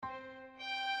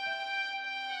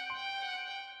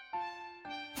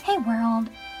Hey world,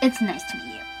 it's nice to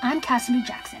meet you. I'm Cassidy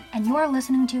Jackson, and you're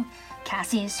listening to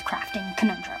Cassie's Crafting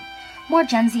Conundrum. More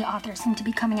Gen Z authors seem to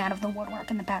be coming out of the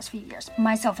woodwork in the past few years,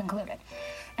 myself included.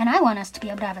 And I want us to be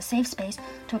able to have a safe space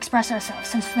to express ourselves,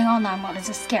 since the online world is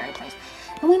a scary place,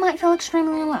 and we might feel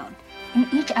extremely alone. In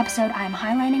each episode, I am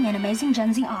highlighting an amazing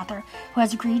Gen Z author who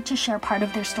has agreed to share part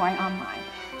of their story online.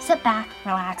 Sit back,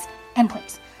 relax, and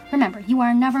please, remember, you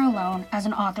are never alone as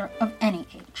an author of any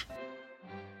age.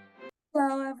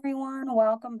 Hello, everyone.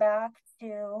 Welcome back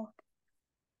to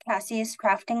Cassie's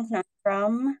Crafting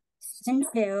Conundrum, Season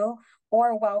 2,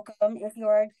 or welcome if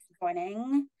you're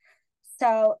joining.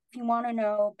 So, if you want to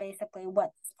know basically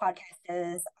what this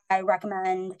podcast is, I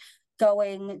recommend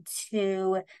going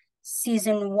to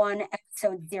Season 1,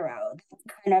 Episode 0.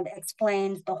 That kind of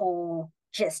explains the whole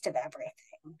gist of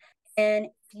everything. And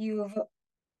if you've,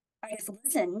 I guess,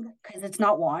 listened, because it's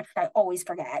not watched, I always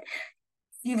forget.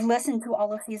 You've listened to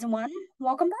all of Season 1.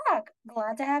 Welcome back.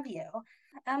 Glad to have you.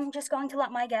 I'm just going to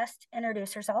let my guest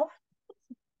introduce herself.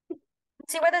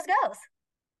 See where this goes.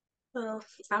 Well,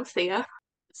 I'm Thea.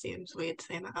 Seems weird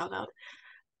saying that out loud.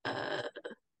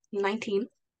 19,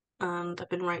 and I've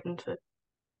been writing for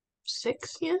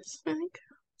 6 years, I think.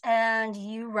 And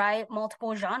you write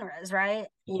multiple genres, right?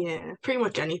 Yeah, pretty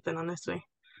much anything, honestly.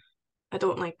 I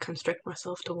don't constrict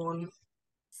myself to one.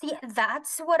 See,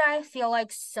 that's what I feel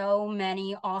like so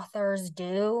many authors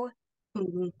do.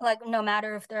 Mm-hmm. Like, no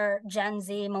matter if they're Gen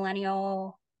Z,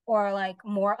 millennial, or like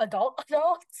more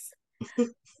adults.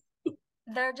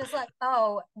 They're just like,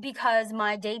 oh, because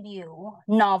my debut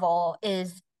novel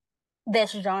is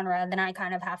this genre, then I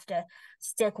kind of have to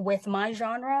stick with my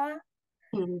genre.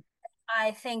 Mm-hmm.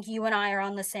 I think you and I are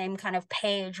on the same kind of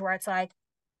page where it's like,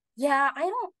 yeah,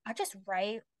 I just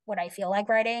write what I feel like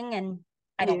writing, and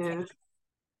I don't Yeah. think.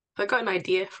 If I got an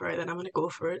idea for it, then I'm gonna go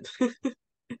for it.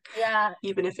 Yeah,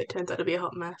 Even if it turns out to be a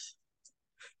hot mess.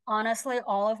 honestly,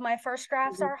 all of my first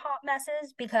drafts Mm-hmm. are hot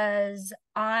messes because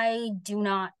I do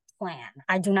not plan.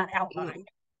 I do not outline.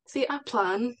 See, I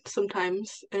plan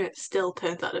sometimes, and it still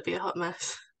turns out to be a hot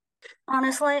mess.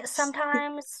 Honestly,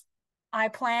 sometimes I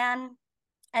plan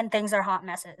and things are hot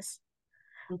messes,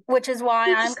 which is why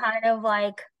I'm Just, kind of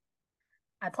like,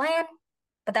 I plan,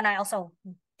 but then I also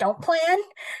don't plan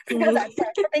because I mhm. plan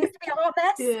for things to be a hot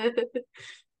mess. Yeah.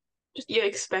 Just you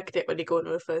expect it when you go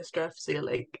into a first draft, so you're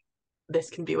like, this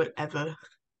can be whatever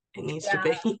it needs to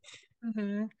Yeah. be.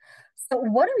 Mm-hmm. So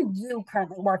what are you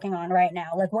currently working on right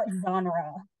now? Like what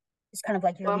genre is kind of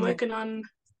like your Well, I'm lead? working on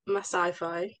my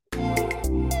sci-fi.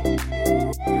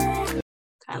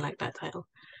 Kind of like that title.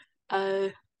 Uh,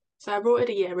 so I wrote it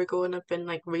a year ago, and I've been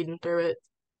reading through it,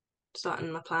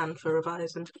 starting my plan for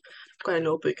revising. I've got a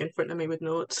notebook in front of me with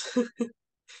notes.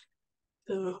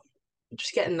 So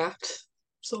just getting that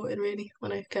sorted really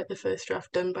when I get the first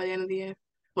draft done by the end of the year.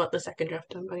 Well, the second draft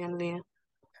done by the end of the year.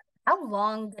 How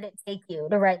long did it take you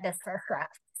to write this first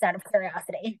draft? Just out of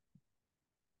curiosity.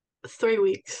 3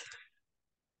 weeks.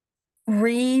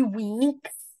 3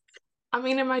 weeks? I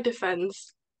mean, in my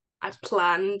defense, I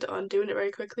planned on doing it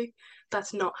very quickly.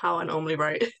 That's not how I normally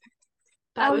write.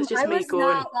 That was I just me was going,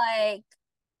 not like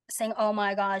saying, "Oh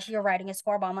my gosh, you're writing a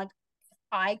score bomb." Like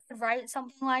I could write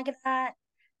something like that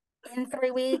in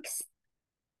 3 weeks.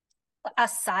 A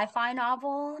sci-fi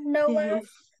novel, no mhm. less. I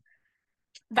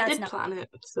That's did not. plan it,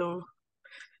 so.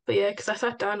 But yeah, because I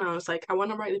sat down and I was like, I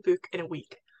want to write the book in a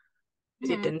week.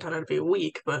 Because it Mhm. didn't turn out to be a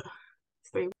week, but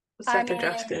 3 The I second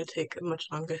draft's mean, going to take much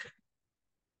longer.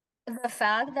 the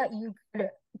fact that you could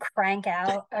crank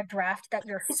out a draft that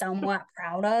you're somewhat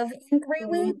proud of in three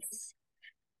Mhm. weeks,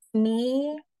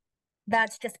 me,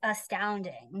 that's just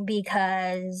astounding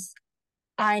because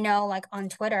I know, like, on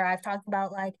Twitter, I've talked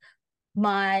about, like,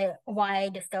 my YA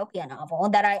dystopia novel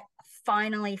that I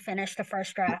finally finished the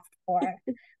first draft for.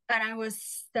 And I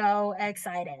was so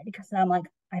excited because I'm like,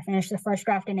 I finished the first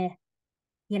draft in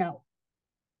you know,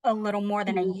 a little more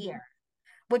than a Mhm. year,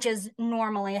 which is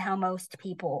normally how most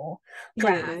people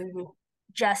draft, Yeah.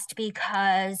 just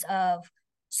because of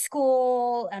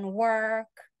school and work.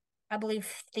 I believe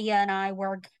Thea and I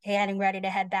were getting ready to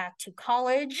head back to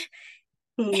college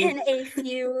Mhm. in a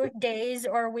few days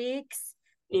or weeks.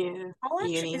 Yeah.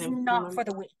 College Uni is and not for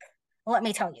the weak. Let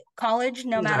me tell you, college,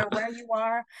 no no. matter where you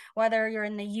are, whether you're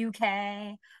in the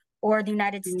UK or the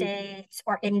United States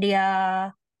or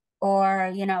India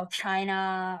or,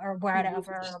 China or Mhm.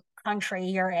 whatever country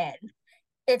you're in,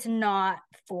 it's not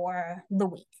for the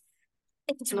weak.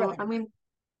 It's No, really I not. mean,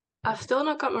 I've still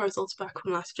not got my results back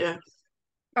from last year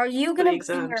Are you for going the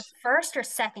to be in your exams. first or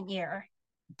second year?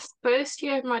 First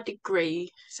year of my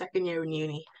degree, second year in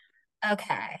uni.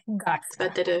 Okay, Because I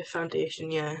gotcha. did a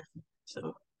foundation year.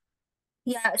 So,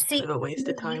 Yeah, Kind see, of a in waste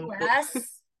the of time, but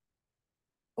US,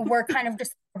 we're kind of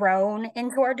just thrown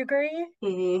into our degree.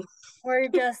 mm, We're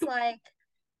just like,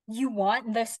 you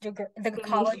want this degree. The mm,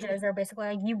 colleges are basically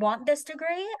like, you want this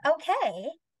degree? Okay.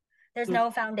 There's mm,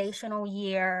 no foundational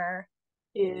year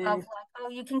of yeah, like, oh,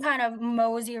 you can kind of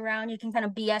mosey around, you can kind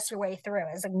of BS your way through.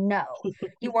 It's like, no,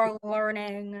 you are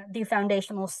learning the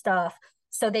foundational stuff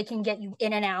so they can get you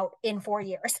in and out in 4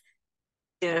 years.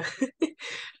 yeah.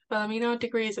 Well, I mean, our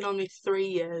degrees are only 3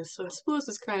 years, so I suppose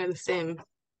it's kind of the same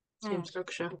Hmm.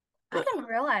 structure. I But didn't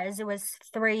realize it was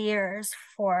 3 years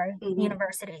for mhm,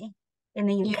 university in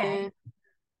the UK. yeah,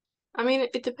 I mean,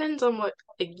 it depends on what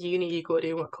uni you go to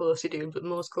and what course you do, but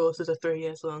most courses are 3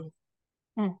 years long.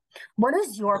 Hmm. What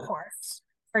is your course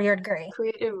for your degree?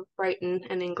 Creative writing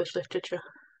and English literature.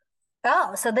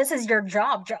 Oh, so this is your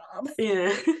job,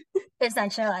 Yeah.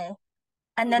 essentially.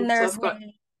 And then So there's I've got,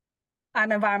 me.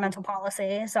 I'm environmental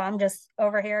policy, so I'm just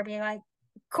over here being like,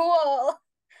 cool.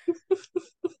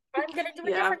 I'm gonna do a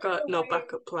yeah, I've different got thing. no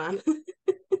backup plan.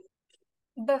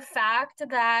 The fact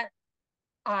that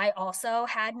I also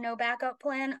had no backup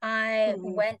plan, I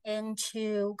Mm, went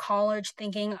into college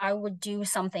thinking I would do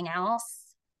something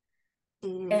else.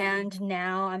 mm, And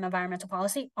now I'm environmental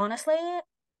policy. Honestly,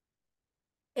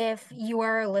 if you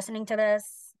are listening to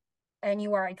this and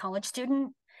you are a college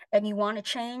student and you want to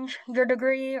change your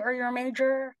degree or your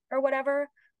major or whatever,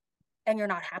 and you're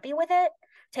not happy with it,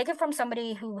 take it from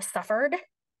somebody who suffered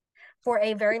for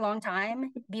a very long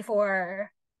time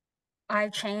before I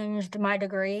changed my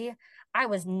degree. I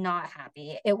was not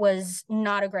happy. It was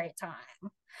not a great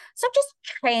time. So just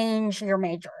change your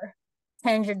major,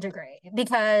 change your degree,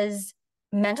 because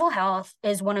mental health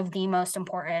is one of the most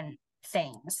important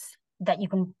things that you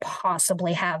can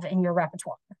possibly have in your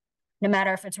repertoire. No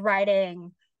matter if it's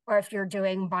writing or if you're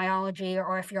doing biology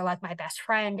or if you're like my best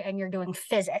friend and you're doing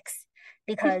physics,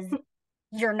 because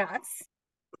you're nuts.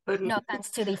 mm. No offense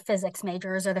to the physics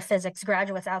majors or the physics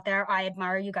graduates out there. I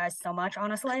admire you guys so much,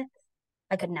 honestly.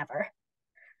 I could never.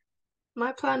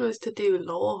 My plan was to do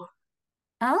law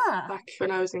Ah. back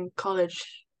when I was in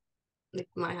college, like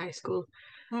my high school.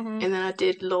 Mm-hmm. And then I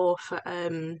did law for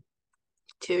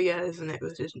 2 years and it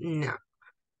was just no.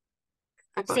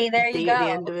 I got See, there a you D at the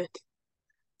go. end of it.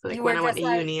 So like You when were I went just to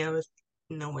like, uni, I was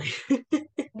no way.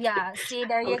 yeah, see,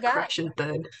 there I you would go. crash and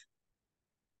burn.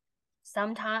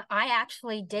 Sometime I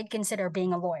actually did consider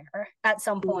being a lawyer at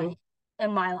some Hmm. point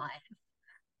in my life.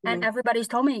 And Hmm. everybody's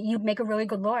told me you'd make a really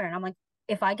good lawyer. And I'm like,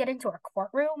 if I get into a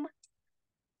courtroom,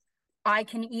 I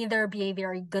can either be a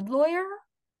very good lawyer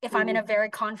if I'm in a Hmm. very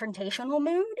confrontational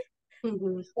mood,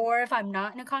 Hmm. or if I'm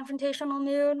not in a confrontational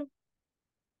mood,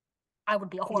 I would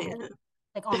be a horrible Yeah. lawyer.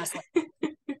 Like, honestly.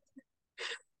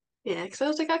 Yeah, because I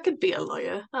was like, I could be a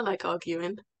lawyer. I like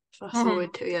arguing. Fast Mhm.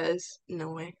 forward 2 years,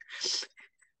 no way.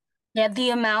 Yeah, the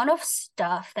amount of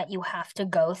stuff that you have to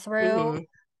go through Hmm.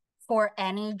 for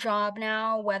any job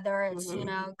now, whether it's,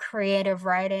 Hmm. creative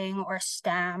writing or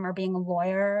STEM or being a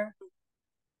lawyer,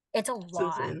 it's a It's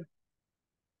lot. insane.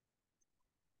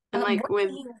 And like What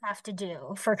do with you have to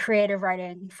do for creative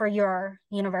writing for your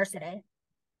university?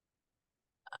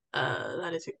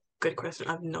 that is a good question.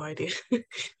 I have no idea.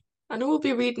 I know we'll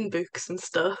be reading books and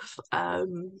stuff.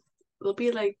 There'll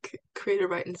be like creative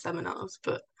writing seminars,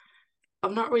 but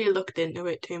I've not really looked into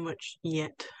it too much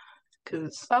yet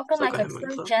because I'm Spoken still like kind a of true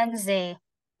mindful. Gen Z.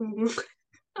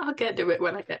 I'll get to it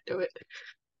when I get to it.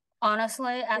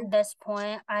 Honestly, at this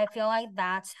point, I feel like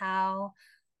that's how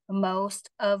most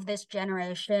of this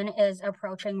generation is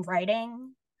approaching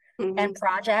writing Hmm. and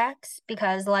projects,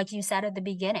 because, like you said at the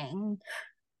beginning,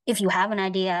 if you have an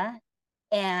idea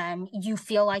and you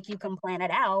feel like you can plan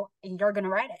it out, you're going to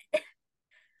write it.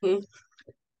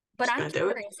 But Just I'm gonna do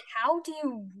it. curious, how do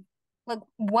you, like,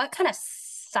 what kind of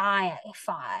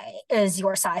sci-fi is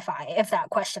your sci-fi, if that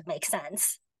question makes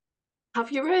sense?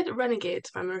 Have you read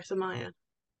Renegades by Marissa Meyer?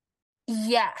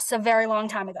 Yes, a very long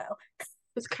time ago.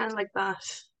 It's kind of like that.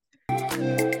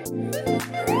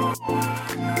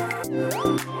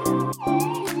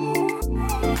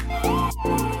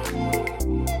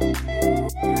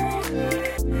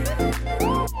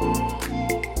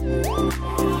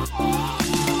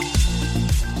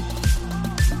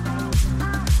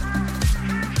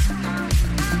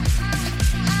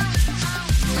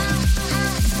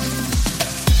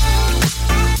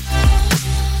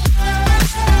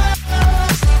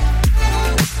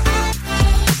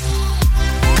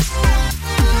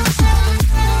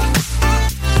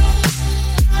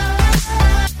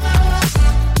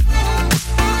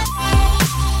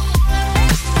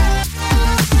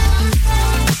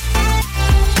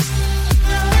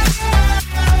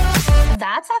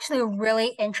 That's actually a really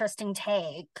interesting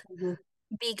take. Mhm.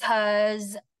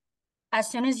 because as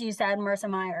soon as you said Marissa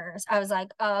Myers, I was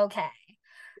like, oh, okay.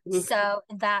 Mhm. So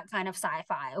that kind of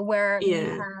sci-fi where you Yeah.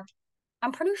 have,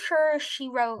 I'm pretty sure she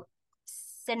wrote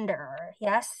Cinder,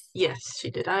 yes? Yes, she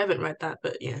did. I haven't read that,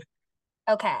 but yeah.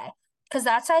 Okay. Because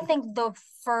that's, I think, the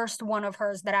first one of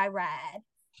hers that I read.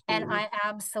 And Mm. I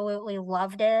absolutely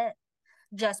loved it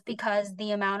just because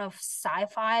the amount of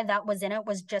sci-fi that was in it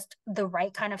was just the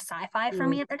right kind of sci-fi for Mm.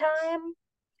 me at the time.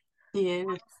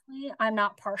 Yeah. I'm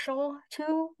not partial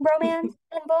to romance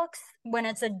in books when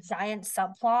it's a giant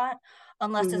subplot,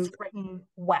 unless it's Mm. written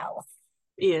well.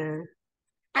 Yeah.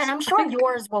 And I'm I sure think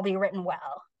yours will be written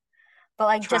well, but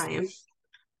like just, trying.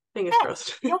 Fingers hey,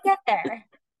 crossed. you'll get there.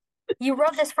 You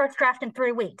wrote this first draft in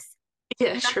 3 weeks.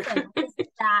 Yeah, true. Nothing is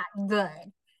that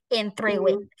good in three Mm.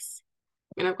 weeks.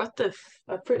 And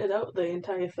I printed out the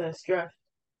entire first draft.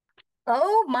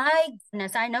 Oh my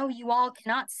goodness. I know you all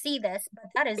cannot see this, but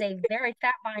that is a very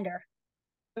fat binder.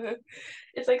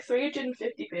 It's like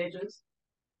 350 pages.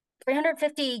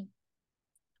 350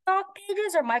 doc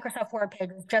pages or Microsoft Word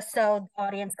pages, just so the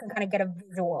audience can kind of get a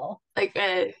visual. Like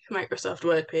Microsoft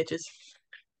Word pages.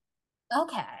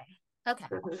 Okay. Okay.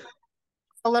 Mhm.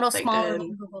 A little Like smaller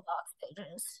than Google Docs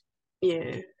pages.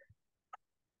 yeah.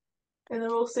 And they're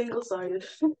all single-sided.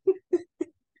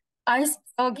 I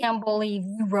still can't believe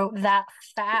you wrote that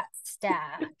fat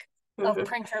stack of Mhm.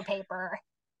 printer paper,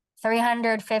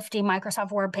 350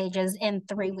 Microsoft Word pages in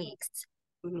 3 weeks.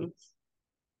 Mhm.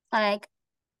 Like, I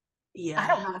Yeah.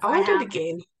 don't know if I I want to do it have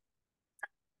again.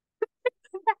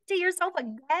 that to yourself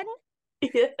again.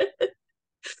 Yeah.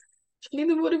 Just need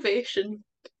the motivation.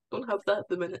 Don't have that at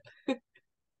the minute.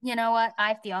 You know what?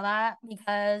 I feel that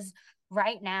because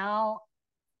right now,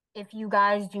 if you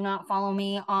guys do not follow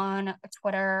me on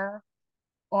Twitter,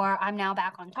 or I'm now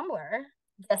back on Tumblr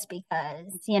just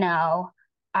because,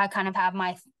 I kind of have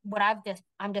what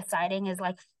I'm deciding is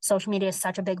like social media is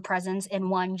such a big presence in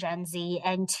one, Gen Z,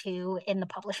 and two, in the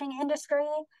publishing industry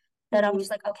that I'm Hmm.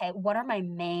 just like, okay, what are my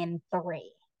main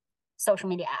three social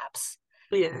media apps?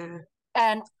 Yeah.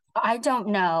 And I don't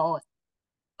know,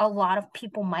 a lot of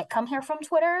people might come here from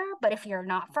Twitter, but if you're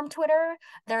not from Twitter,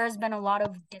 there has been a lot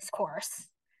of discourse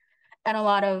and a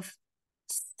lot of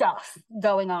stuff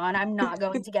going on. I'm not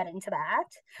going to get into that.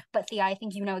 But Thea, I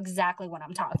think you know exactly what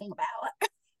I'm talking about.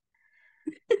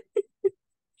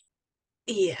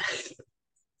 Yeah.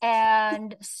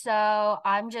 And so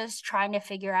I'm just trying to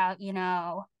figure out,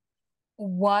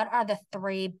 what are the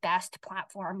three best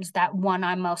platforms that one,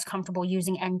 I'm most comfortable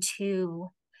using, and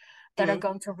two, that are Mm.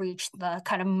 going to reach the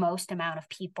kind of most amount of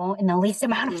people in the least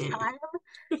amount of Yeah. time.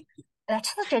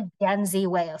 That's such a Gen Z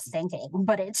way of thinking,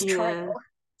 but it's true. Yeah.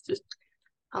 Just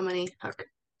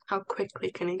how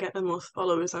quickly can you get the most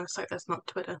followers on a site that's not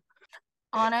Twitter?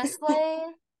 Honestly,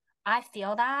 I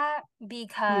feel that Hmm.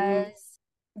 because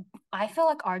I feel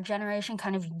like our generation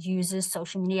kind of uses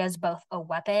social media as both a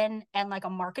weapon and like a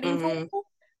marketing Hmm. tool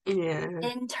Yeah.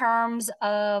 in terms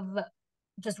of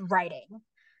just writing.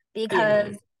 Yeah.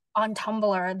 Because on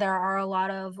Tumblr, there are a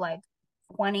lot of like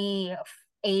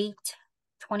 28,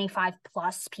 25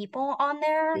 plus people on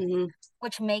there, Hmm.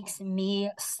 which makes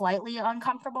me slightly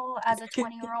uncomfortable as a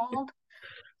 20-year-old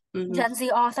Hmm. Gen Z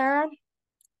author.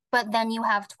 But then you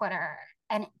have Twitter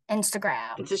and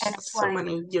Instagram, It's and just it's so like,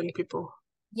 many young people.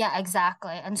 yeah,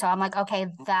 exactly. And so I'm like, okay,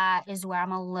 that is where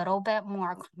I'm a little bit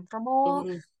more comfortable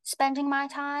Hmm. spending my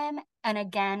time. And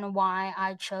again, why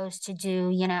I chose to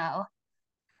do,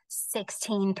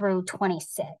 16 through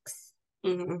 26.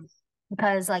 Hmm.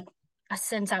 Because, like,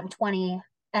 since I'm 20,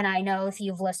 and I know if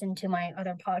you've listened to my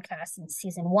other podcasts in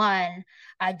season one,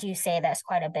 I do say this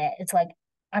quite a bit. It's like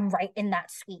I'm right in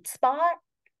that sweet spot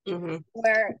Hmm.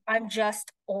 where I'm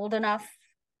just old enough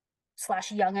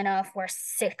slash young enough where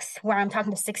I'm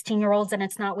talking to 16-year-olds and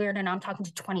it's not weird, and I'm talking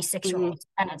to 26 year Hmm. olds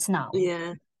and it's not weird.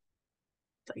 Yeah.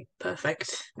 It's like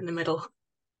perfect in the middle.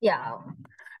 Yeah.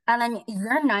 And then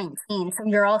you're 19, so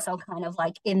you're also kind of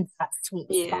like in that sweet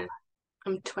spot. Yeah.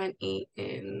 I'm 20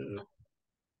 in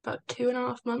about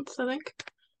 2.5 months, I think.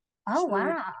 Oh, So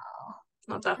wow.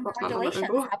 not that long Congratulations.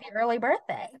 ago. Happy early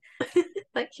birthday.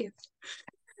 Thank you.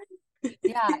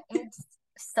 Yeah, it's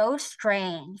so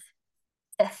strange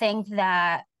to think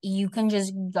that you can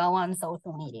just go on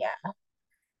social media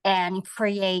and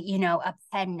create, a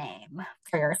pen name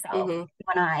for yourself. Hmm.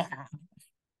 When I have.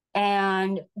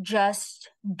 And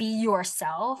just be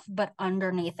yourself, but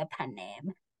underneath a pen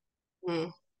name,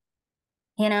 Mm.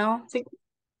 you know? I think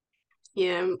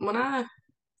yeah, when I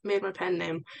made my pen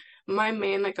name, my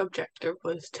main like objective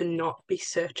was to not be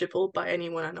searchable by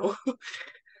anyone I know.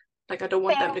 Like I don't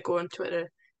want them Fair. to go on Twitter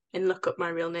and look up my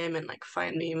real name and like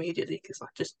find me immediately because that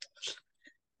just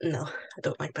No, I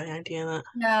don't like the idea of that.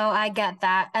 No, I get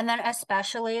that. And then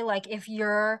especially like if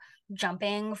you're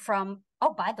jumping from,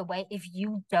 oh, by the way, if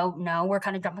you don't know, we're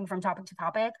kind of jumping from topic to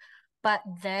topic, but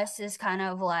this is kind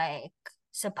of like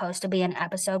supposed to be an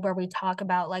episode where we talk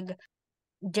about like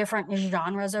different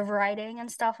genres of writing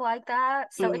and stuff like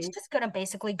that. So it's Mm, just gonna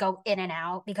basically go in and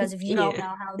out because if you don't yeah,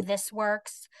 know how this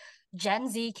works, Gen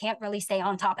Z can't really stay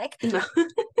on topic. no,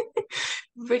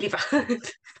 really bad.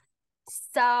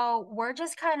 So we're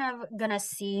just kind of gonna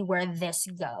see where this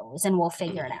goes and we'll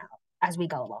figure it Mm, out as we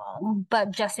go along.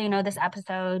 But just so you know, this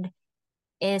episode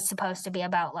is supposed to be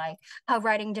about like how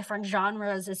writing different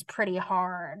genres is pretty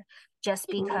hard just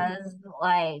mm, because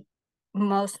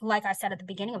like I said at the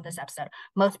beginning of this episode,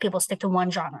 most people stick to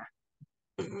one genre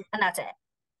mm, and that's it.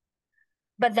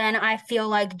 But then I feel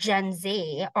like Gen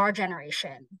Z, our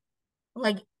generation,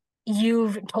 like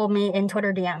you've told me in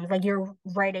Twitter DMs, like you're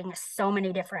writing so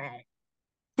many different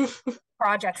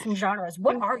projects and genres.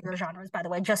 What mm. are your genres, by the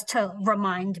way, just to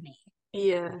remind me?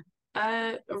 Yeah.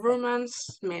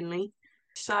 Romance mainly.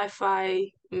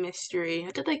 Sci-fi, mystery.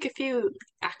 I did like a few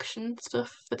action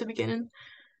stuff at the beginning,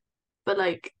 but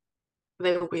like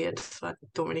they were weird, so I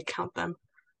don't really count them.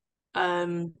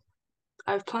 Um,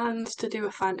 I have plans to do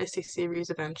a fantasy series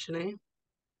eventually.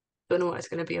 Don't know what it's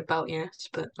going to be about yet,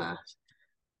 but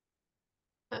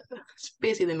it's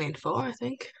basically the main four, I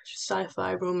think.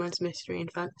 Sci-fi, romance, mystery,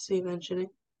 and fantasy eventually.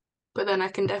 But then I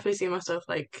can definitely see myself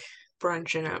like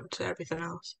branching out to everything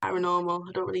else. Paranormal,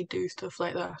 I don't really do stuff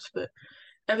like that, but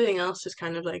everything else is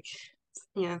kind of like,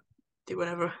 yeah, do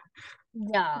whatever.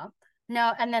 Yeah.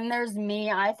 No, and then there's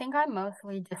me. I think I'm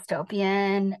mostly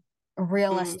dystopian, Mm,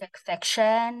 realistic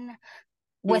fiction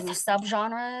with mm,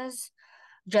 subgenres,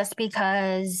 just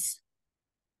because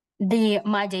the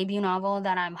my debut novel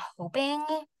that I'm hoping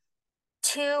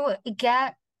to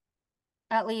get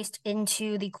at least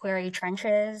into the query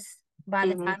trenches by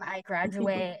the mm. time I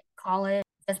graduate college,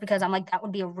 just because I'm like, that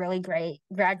would be a really great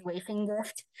graduation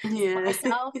gift for Yeah.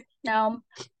 myself. Now,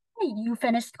 you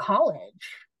finished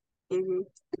college. Hmm.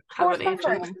 Have More an agent.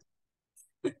 suffering.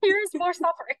 Here's more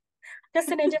suffering,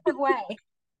 just in a different way.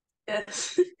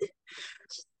 Yes.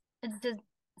 It's just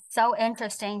so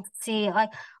interesting to see. Like,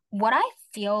 what I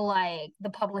feel like the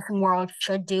publishing world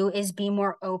should do is be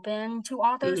more open to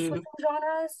authors Mm, switching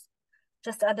genres,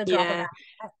 just at the drop of a yeah.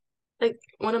 hat. Like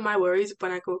one of my worries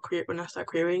when I start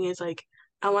querying is like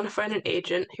I want to find an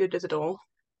agent who does it all,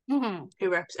 Hmm. who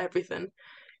reps everything.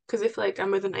 Because if like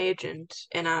I'm with an agent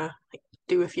and I like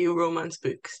do a few romance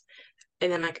books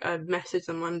and then like I message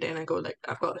them one day and I go like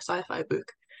I've got a sci-fi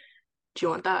book. Do you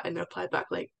want that? And they reply back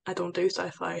like I don't do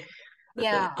sci-fi. I'd be like,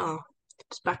 Yeah. oh,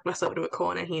 just back myself into a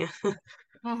corner here.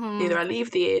 Hmm. Either I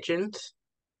leave the agent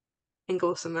and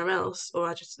go somewhere else, or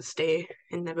I just stay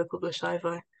and never publish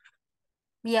sci-fi.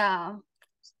 Yeah.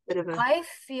 Bit of a I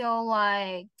feel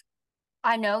like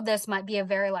I know this might be a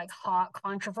very like hot,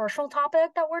 controversial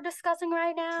topic that we're discussing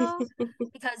right now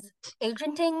because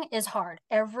agenting is hard.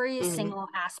 Every mm, single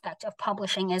aspect of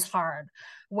publishing is hard,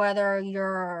 whether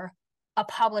you're a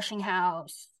publishing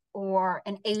house or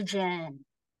an agent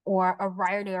or a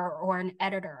writer or an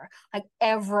editor. Like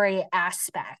every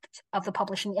aspect of the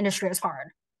publishing industry is hard.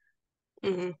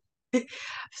 mm. I've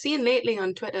seen lately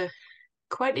on Twitter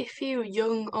quite a few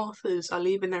young authors are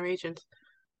leaving their agent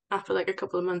after like a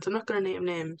couple of months. I'm not going to name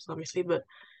names, obviously, but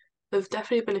there's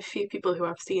definitely been a few people who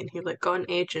I've seen who like got an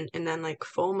agent and then like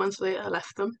 4 months later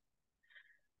left them,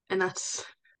 and that's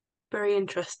very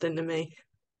interesting to me.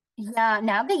 Yeah,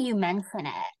 now that you mention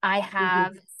it, I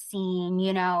have Hmm. seen,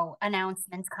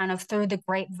 announcements kind of through the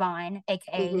grapevine,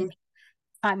 aka Hmm.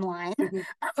 timeline Hmm.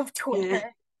 of Yeah,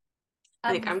 Twitter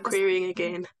like of I'm just querying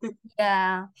again.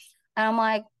 yeah. And I'm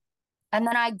like, and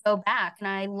then I go back and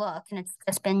I look, and it's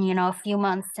just been, a few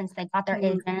months since they got their Hmm.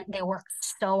 agent. They worked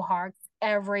so hard.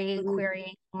 Every Hmm.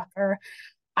 querying author,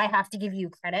 I have to give you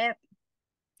credit.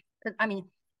 'Cause, I mean,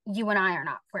 you and I are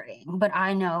not querying, but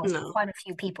I know No. quite a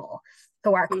few people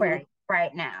who are Hmm. querying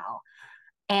right now.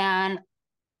 And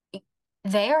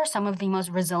they are some of the most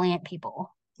resilient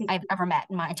people I've ever met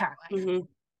in my entire life. Hmm.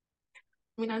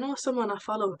 I mean, I know someone I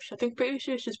follow. I think pretty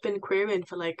sure she's been querying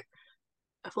for like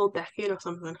a full decade or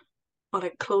something, or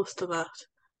like close to that.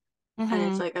 And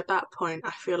it's Hmm. like at that point,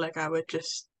 I feel like I would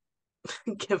just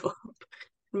give up,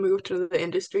 move to the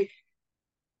industry.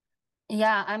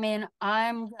 Yeah, I mean,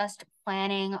 I'm just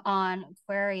planning on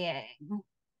querying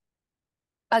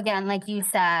again, like you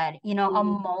said, a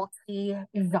Hmm.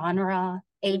 multi-genre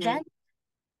Hmm. agent,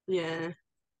 Yeah.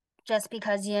 just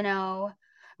because,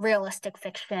 realistic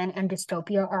fiction and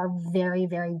dystopia are very,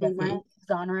 very Hmm. different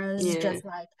genres, Yeah. just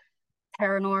like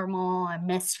paranormal and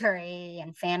mystery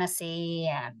and fantasy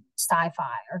and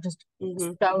sci-fi are just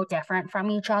Hmm. so different from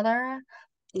each other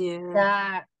Yeah.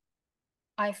 that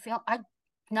I'm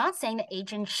not saying that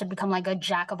agents should become like a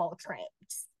jack of all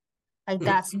trades. Like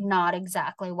that's not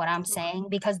exactly what I'm saying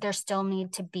because there still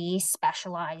need to be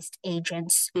specialized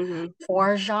agents Hmm.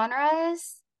 for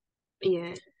genres.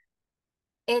 Yeah.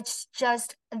 It's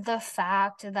just the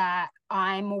fact that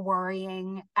I'm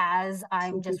worrying as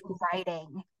I'm just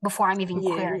writing before I'm even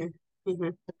Yeah. querying. Hmm.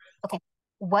 Okay,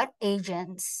 what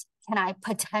agents can I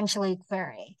potentially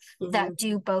query Hmm. that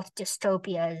do both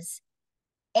dystopias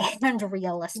and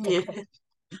realistic Yeah. fiction?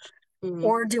 Hmm.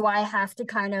 Or do I have to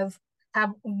kind of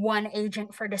have one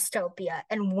agent for dystopia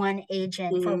and one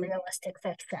agent for Hmm. realistic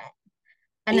fiction?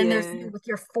 And then there's you Yeah. with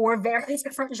your four very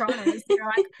different genres. You're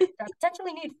like, do I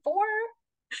potentially need four?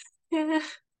 Yeah.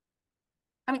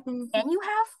 I mean, Mhm. can you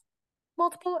have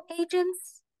multiple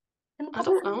agents in the I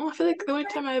don't publishing know. I feel like the only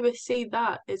industry? time I ever see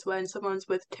that is when someone's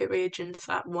with two agents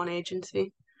at one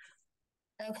agency.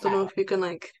 Don't know Okay. if you can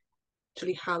like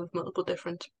actually have multiple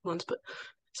different ones, but I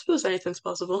suppose anything's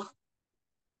possible.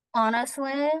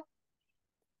 Honestly,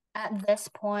 at this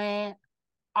point,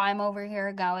 I'm over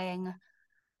here going,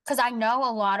 because I know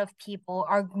a lot of people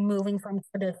are moving from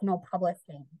traditional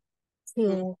publishing Mm.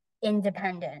 to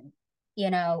independent,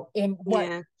 in what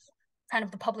Yeah. kind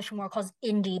of the publishing world calls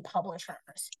indie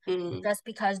publishers. Mm. Just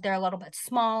because they're a little bit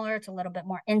smaller, it's a little bit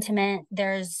more intimate.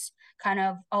 There's kind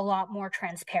of a lot more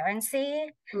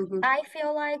transparency. Hmm. I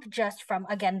feel like just from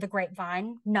again the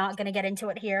grapevine, not gonna get into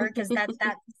it here because that's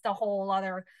the whole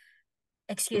other,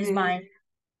 excuse Yeah. my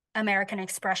American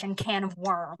expression, can of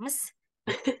worms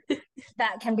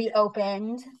that can be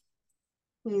opened.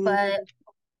 Mm. But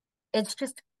it's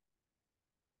just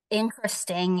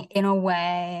interesting in a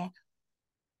way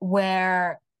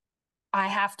where I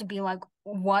have to be like,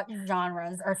 what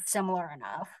genres are similar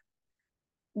enough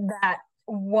that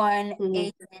one Hmm.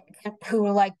 agent who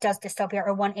like does dystopia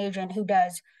or one agent who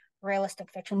does realistic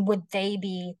fiction, would they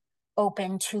be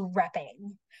open to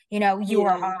repping, you or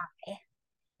Yeah. I,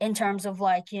 in terms of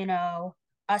like, a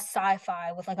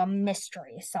sci-fi with like a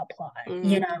mystery subplot,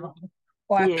 Hmm.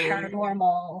 or a Yeah.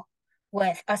 paranormal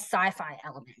with a sci-fi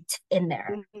element in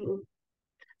there. Hmm.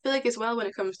 I feel like as well when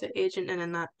it comes to agenting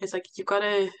and that, it's like you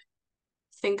gotta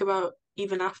think about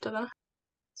even after that.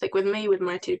 It's like with me, with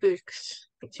my two books,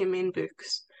 like two main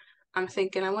books, I'm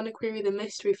thinking I want to query the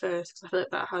mystery first because I feel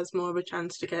like that has more of a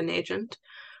chance to get an agent.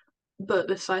 But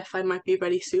the sci-fi might be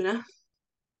ready sooner.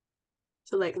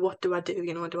 So like, what do I do?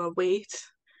 Do I wait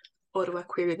or do I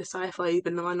query the sci-fi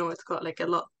even though I know it's got like a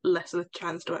lot less of a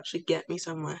chance to actually get me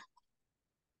somewhere?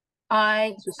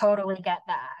 I It's just, totally get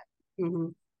that. mm-hmm.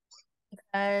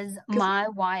 As Because, my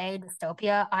YA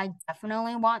dystopia, I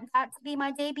definitely want that to be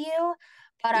my debut.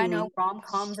 But I mm-hmm. know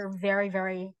rom-coms are very,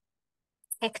 very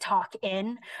TikTok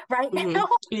in right Mm-hmm. now.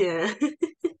 Yeah.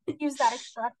 Use that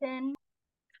expression.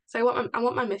 So I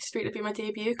want my mystery to be my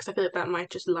debut because I feel like that might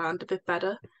just land a bit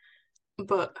better.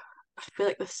 But I feel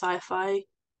like the sci-fi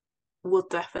will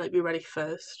definitely be ready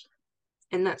first.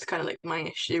 And that's kind of like my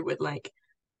issue with like,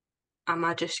 am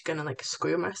I just gonna like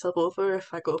screw myself over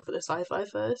if I go for the sci-fi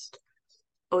first?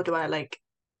 Or do I like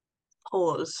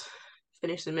pause,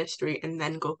 finish the mystery, and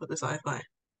then go for the sci-fi?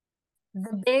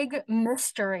 The big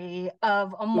mystery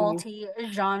of a Hmm.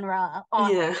 multi-genre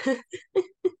author. Yeah.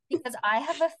 Because I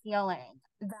have a feeling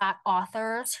that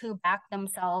authors who back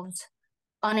themselves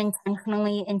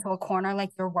unintentionally into a corner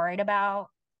like you're worried about,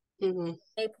 Hmm.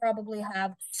 they probably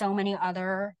have so many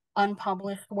other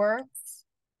unpublished works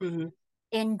Hmm.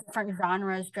 in different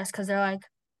genres just because they're like,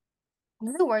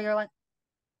 where you're like,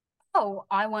 oh,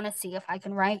 I want to see if I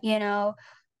can write,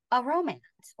 a romance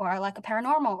or like a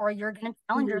paranormal, or you're going to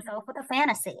challenge Hmm. yourself with a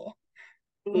fantasy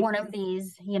Hmm. one of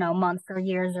these, months or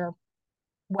years or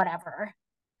whatever,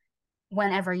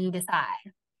 whenever you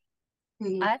decide.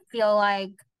 Hmm. I feel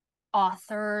like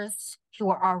authors who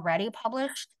are already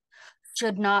published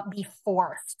should not be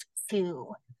forced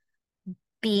to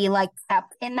be like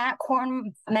kept in that corner,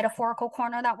 metaphorical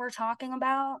corner that we're talking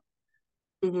about,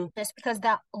 Hmm. just because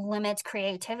that limits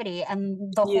creativity.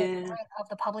 And the whole Yeah. point of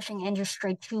the publishing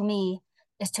industry to me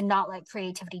is to not let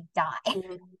creativity die.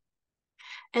 Hmm.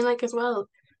 And like as well,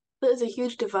 there's a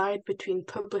huge divide between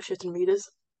publishers and readers.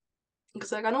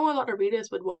 Because like I know a lot of readers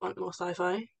would want more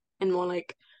sci-fi and more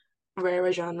like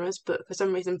rarer genres, but for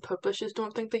some reason publishers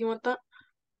don't think they want that.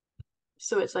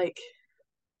 So it's like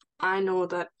I know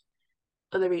that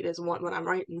other readers want what I'm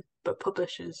writing, but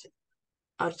publishers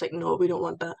are just like, no, we don't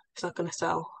want that. It's not gonna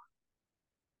sell.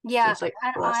 And Yeah, it's like,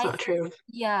 and well, that's not true.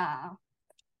 yeah,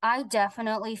 I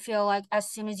definitely feel like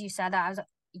as soon as you said that, I was like,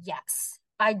 yes,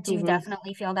 I do Hmm.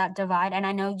 definitely feel that divide. And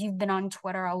I know you've been on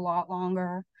Twitter a lot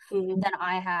longer Hmm. than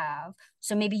I have.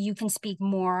 So maybe you can speak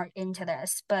more into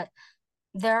this. But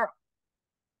there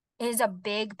is a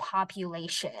big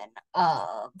population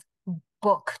of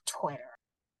book Twitter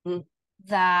Hmm.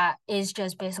 that is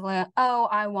just basically, oh,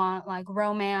 I want like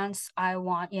romance. I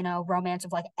want, romance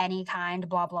of like any kind,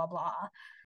 blah, blah, blah.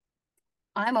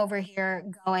 I'm over here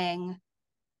going,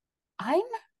 I'm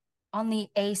on the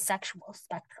asexual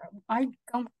spectrum. I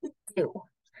don't do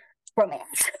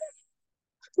romance.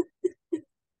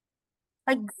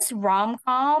 Like this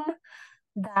rom-com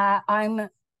that I'm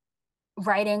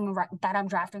that I'm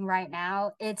drafting right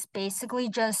now, it's basically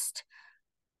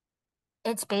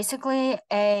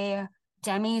a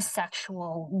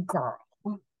demisexual girl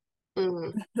Hmm.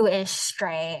 who is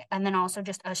straight and then also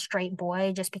just a straight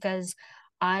boy just because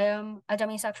I am a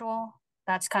demisexual.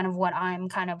 That's kind of what I'm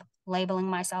kind of labeling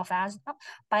myself as. Oh,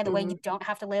 by the way, Hmm. you don't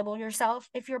have to label yourself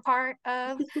if you're part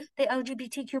of the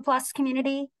LGBTQ plus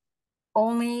community.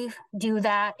 Only do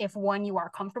that if one, you are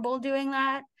comfortable doing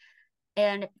that,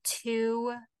 and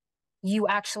two, you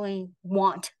actually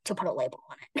want to put a label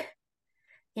on it.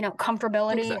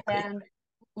 Comfortability Exactly. and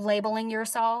labeling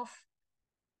yourself.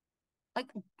 Like,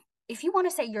 if you want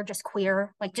to say you're just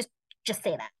queer, like just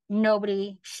say that.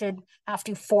 Nobody should have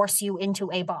to force you into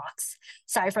a box.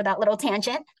 Sorry for that little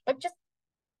tangent, but just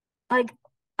like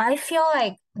I feel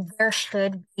like there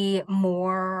should be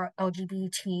more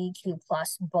LGBTQ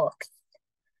plus books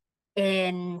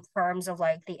in terms of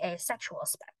like the asexual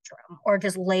spectrum or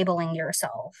just labeling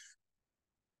yourself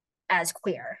as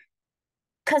queer.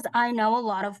 Because I know a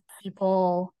lot of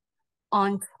people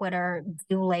on Twitter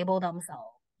do label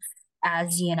themselves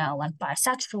as, like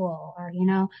bisexual or,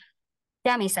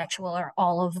 demisexual or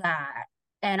all of that.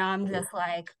 And I'm Hmm. just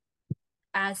like,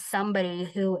 as somebody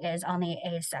who is on the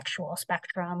asexual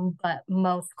spectrum, but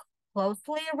most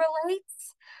closely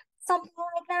relates something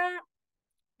like that,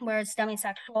 where it's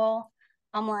demisexual,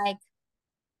 I'm like,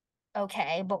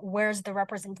 okay, but where's the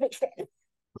representation?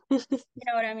 You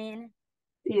know what I mean?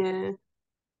 Yeah.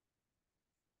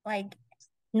 Like,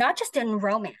 not just in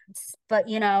romance, but,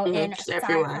 Hmm. in Just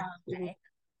everywhere. Hmm. sci-fi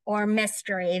or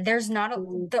mystery. There's not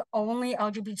Hmm. the only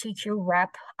LGBTQ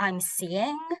rep I'm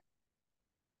seeing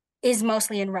is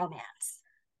mostly in romance.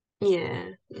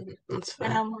 Yeah. Hmm. That's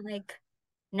And fair. I'm like,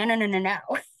 no, no, no, no, no.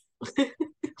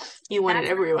 You want it That's not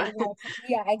how everywhere. the world,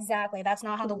 yeah, exactly. That's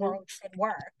not how the Hmm. world should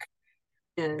work.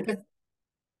 Yeah. Because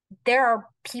there are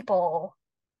people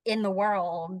in the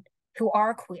world who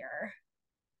are queer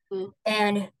Hmm.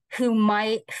 and who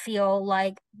might feel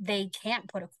like they can't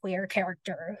put a queer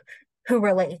character who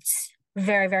relates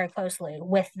very, very closely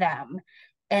with them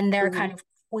and their Hmm. kind of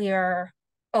queer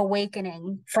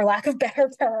awakening, for lack of better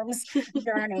terms,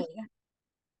 journey.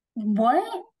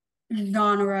 What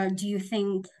genre do you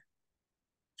think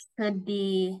should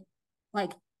be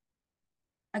like,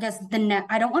 I guess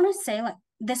I don't want to say like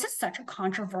this is such a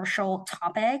controversial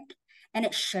topic and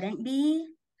it shouldn't be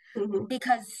Hmm.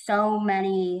 because so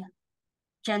many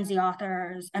Gen Z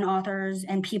authors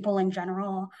and people in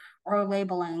general are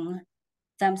labeling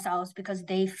themselves because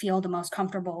they feel the most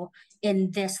comfortable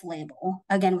in this label.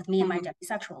 Again, with me and my Hmm.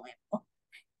 demisexual label,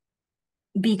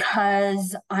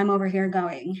 because I'm over here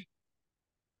going,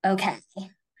 okay,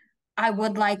 I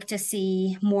would like to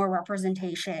see more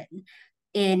representation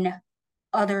in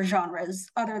other genres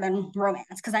other than romance,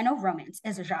 because I know romance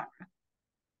is a genre.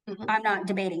 Hmm. I'm not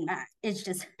debating that. It's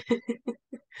just,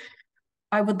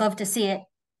 I would love to see it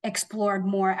explored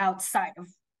more outside of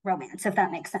romance, if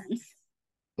that makes sense.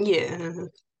 Yeah.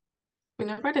 I mean,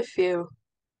 I've read a few.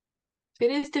 It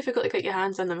is difficult to get your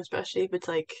hands on them, especially if it's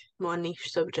like more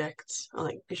niche subjects or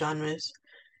like genres,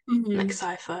 like Mm-hmm.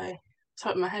 sci-fi.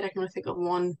 Top of my head, I can only think of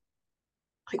one,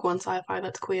 like one sci-fi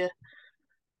that's queer.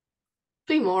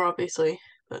 Be more, obviously,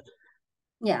 but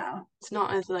Yeah. it's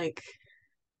not as like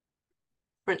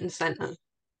front and center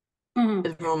Mm-hmm.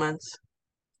 as romance.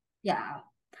 Yeah.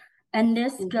 And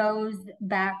this Mm-hmm. goes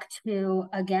back to,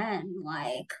 again,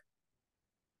 like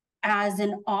as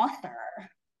an author,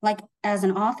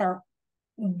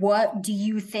 what do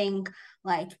you think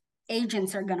like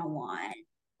agents are going to want?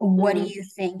 What do Mm-hmm. you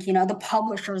think, the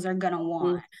publishers are going to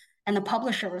want? And the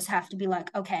publishers have to be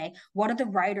like, okay, what are the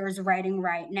writers writing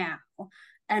right now?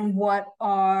 And what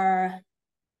are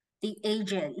the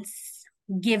agents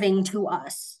giving to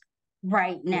us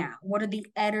right Mm-hmm. now? What are the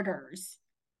editors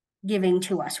giving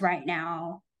to us right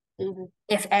now? Mm-hmm.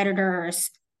 If editors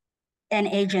and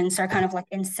agents are kind of like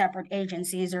in separate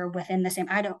agencies or within the same,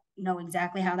 I don't know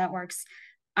exactly how that works.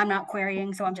 I'm not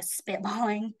querying, so I'm just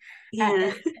spitballing at Yeah.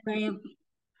 this point.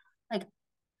 Like,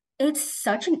 it's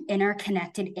such an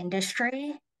interconnected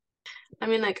industry. I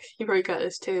mean, like, you probably got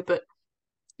this too, but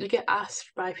you get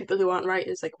asked by people who aren't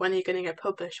writers, like, when are you going to get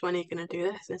published? When are you going to do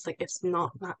this? And it's like, it's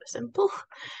not that simple.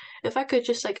 If I could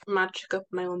just, like, magic up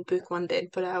my own book one day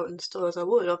and put it out in stores, I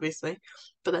would, obviously.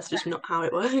 But that's just not how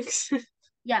it works.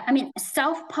 Yeah, I mean,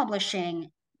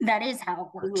 self-publishing, that is how it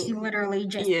works. You Mhm. literally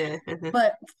just, Yeah.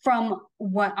 but from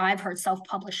what I've heard,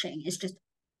 self-publishing is just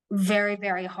very,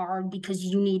 very hard because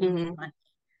you need Hmm. money.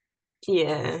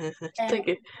 Yeah. It's And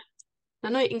like, I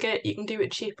know you can do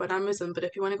it cheap on Amazon, but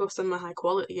if you want to go somewhere high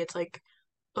quality, it's like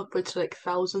upwards to like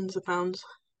thousands of pounds.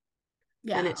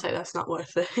 And yeah, it's like, that's not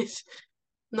worth it.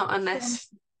 Not unless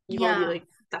you've already yeah, like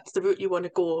that's the route you want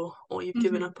to go, or you've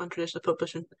given mhm, up on traditional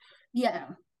publishing. yeah.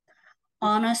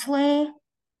 Honestly,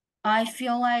 I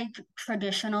feel like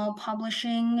traditional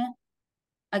publishing,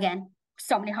 again,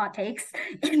 so many hot takes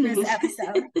in this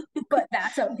episode, but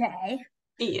that's okay.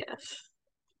 Yes.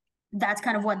 That's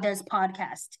kind of what this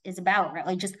podcast is about, right?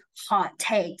 Like just hot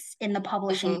takes in the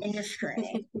publishing Hmm.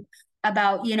 industry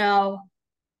about,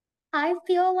 I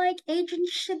feel like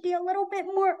agents should be a little bit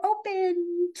more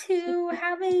open to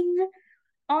having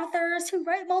authors who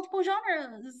write multiple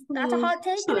genres. That's a hot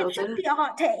take Just a and it little should bit. be a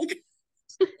hot take.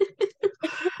 It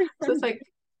really So it's should like be.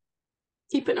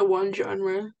 keeping to one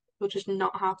genre will just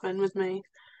not happen with me.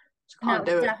 Just can't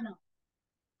No, do it. definitely.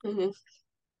 Hmm.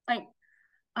 Like,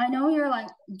 I know you're like,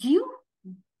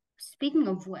 speaking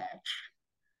of which,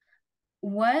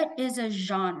 what is a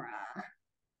genre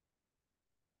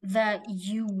that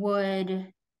you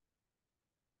would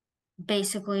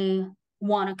basically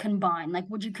want to combine? Like,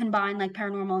 would you combine like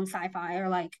paranormal and sci-fi or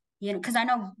like, because I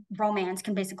know romance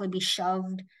can basically be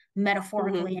shoved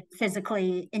metaphorically Hmm. and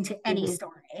physically into any Hmm.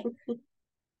 story.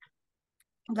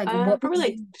 Like, what would Probably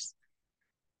like you,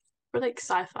 for like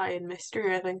sci-fi and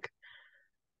mystery, I think.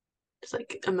 It's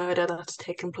like a murder that's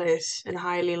taken place in a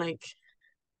highly like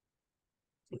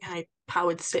high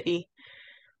powered city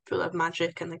full of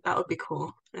magic and like that would be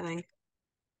cool, I think.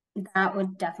 that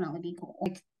would definitely be cool.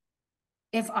 Like,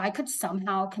 if I could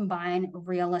somehow combine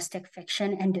realistic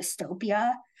fiction and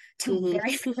dystopia to Hmm.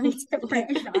 very, very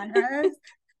different genres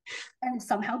and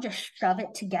somehow just shove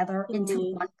it together into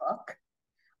Hmm. one book,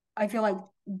 I feel like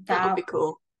That would that be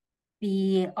cool.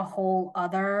 be a whole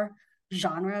other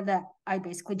genre that I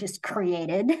basically just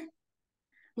created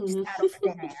just Hmm. out of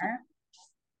thin air.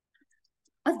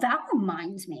 That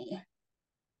reminds me,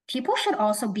 people should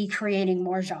also be creating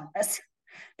more genres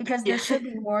because there Yeah. should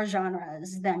be more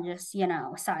genres than just,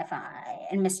 sci-fi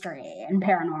and mystery and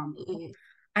paranormal. Hmm.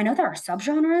 I know there are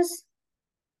subgenres,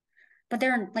 but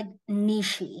they're like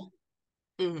nichey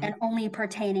Hmm. and only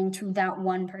pertaining to that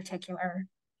one particular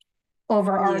Yeah.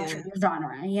 overarching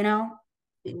genre?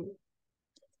 Hmm.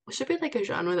 It should be like a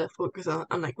genre that focuses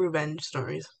on like revenge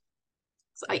stories.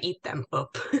 So I eat them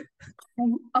up.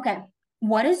 Okay.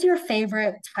 What is your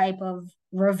favorite type of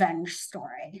revenge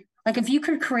story? Like if you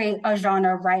could create a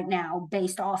genre right now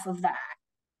based off of that.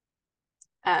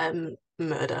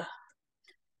 Murder.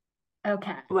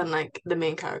 Okay. When like the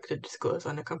main character just goes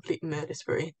on a complete murder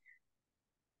spree.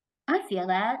 I feel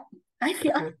that. I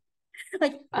feel Mhm.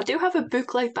 like, I do have a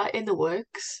book like that in the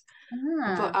works,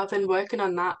 but ah, I've been working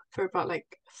on that for about like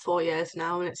 4 years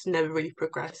now, and it's never really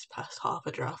progressed past half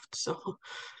a draft. So,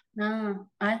 no,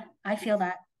 I feel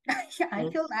that. I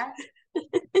mm. feel that.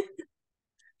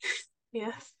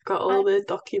 Yeah, got all I the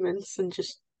documents and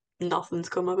just nothing's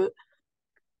come of it.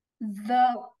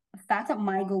 the fact that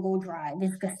my Google Drive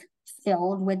is just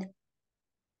filled with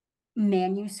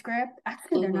manuscript.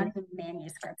 Actually, they're not Hmm. even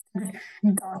manuscripts, they're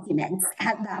just documents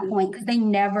at that point because they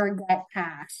never get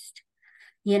past,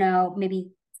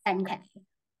 maybe 10K.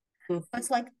 Hmm. So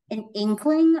it's like an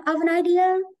inkling of an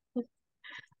idea.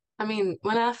 I mean,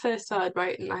 when I first started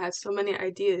writing, I had so many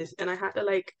ideas, and I had to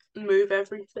like move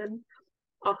everything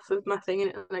off of my thing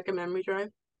in like a memory drive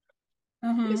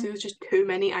because Mm-hmm. it was just too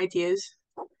many ideas.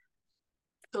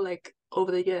 So like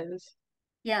over the years,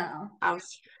 Yeah. I've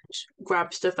just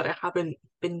grabbed stuff that I haven't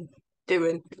been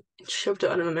doing and shoved it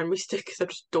on a memory stick because I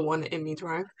just don't want it in my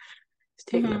drive. It's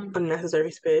taking up Mm-hmm.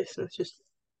 unnecessary space, and it's just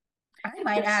I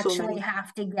might yes, so actually many.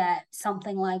 have to get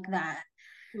something like that.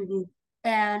 Hmm.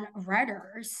 And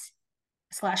writers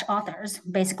slash authors,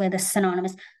 basically the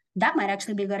synonymous, that might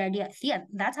actually be a good idea. Yeah,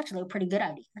 that's actually a pretty good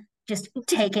idea. Just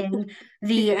taking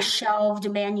the Yeah. shelved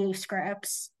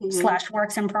manuscripts Hmm. slash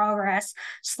works in progress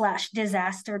slash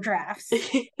disaster drafts,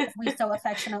 as we so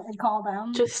affectionately call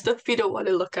them. Just stuff you don't want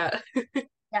to look at.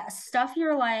 Yeah, stuff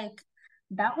you're like,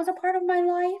 that was a part of my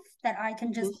life that I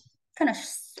can just Hmm. kind of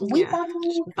sweep Yeah, just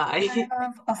onto bye. kind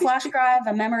of a flash drive,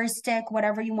 a memory stick,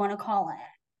 whatever you want to call it.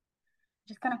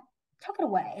 Just kind of tuck it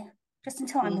away just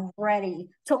until Mm. I'm ready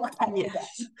to look at it again.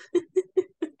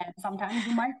 Yes. sometimes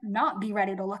you might not be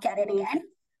ready to look at it Mhm. again.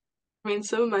 I mean,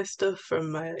 some of my stuff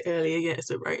from my earlier years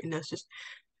of writing is just,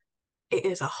 it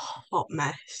is a hot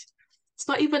mess. It's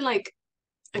not even like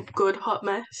a good hot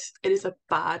mess, it is a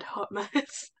bad hot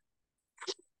mess.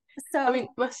 I mean,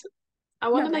 So, I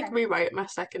want no, to go like ahead. rewrite my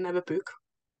second ever book,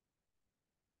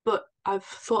 but I've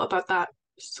thought about that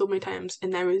so many times,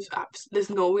 and there's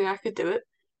no way I could do it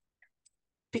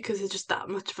because it's just that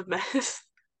much of a mess.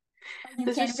 You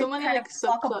There's can't just so even many kind of like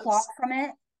pluck a plot subplots. from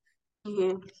it.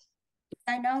 hmm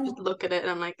I Just know. look at it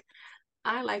and I'm like,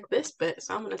 I like this bit,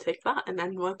 so I'm gonna take that and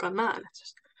then work on that. And it's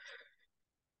just,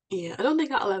 yeah, I don't think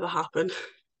that'll ever happen,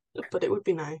 but it would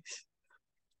be nice.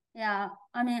 Yeah,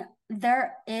 I mean,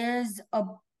 there is a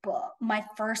book, my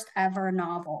first ever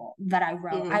novel that I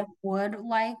wrote. hmm I would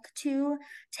like to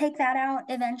take that out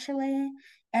eventually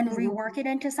and hmm rework it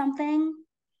into something,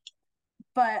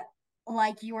 but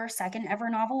like your second ever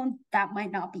novel, that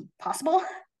might not be possible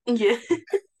Yeah.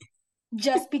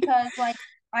 just because like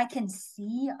I can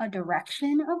see a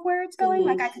direction of where it's going.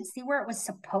 Like I hmm can see where it was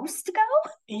supposed to go.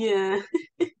 Yeah.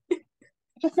 It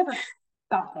just never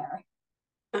got there.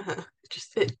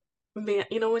 Just it, me,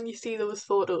 you know, when you see those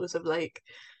photos of like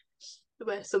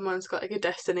where someone's got like a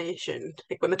destination,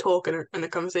 like when they're talking in a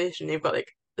conversation, they've got like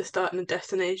the start and the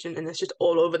destination, and it's just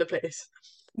all over the place,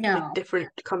 like No. different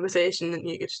conversation, and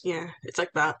you just yeah, it's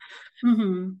like that.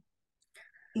 Hmm.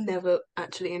 Never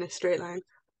actually in a straight line.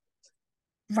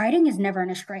 Writing is never in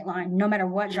a straight line, no matter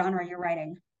what No. genre you're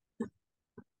writing.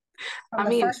 From I the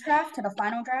mean, first draft to the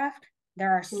final draft,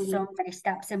 there are mhm. so many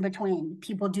steps in between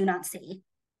people do not see.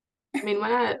 I mean,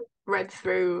 when I read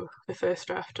through the first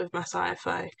draft of my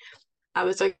sci-fi, I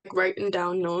was like writing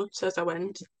down notes as I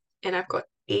went, and I've got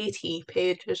 80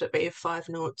 pages of A5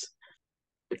 notes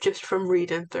just from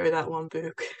reading through that one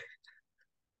book.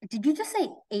 Did you just say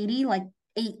 80, like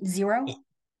 80?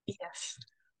 Yes.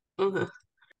 Uh-huh.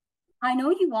 I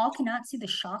know you all cannot see the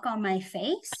shock on my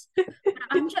face.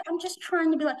 I'm just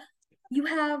trying to be like, you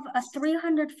have a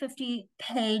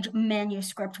 350-page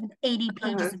manuscript with 80 Uh-huh.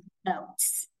 pages of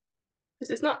notes.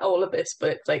 It's not all of this, but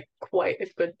it's like quite a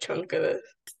good chunk of it.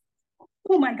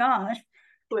 Oh my gosh.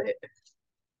 But,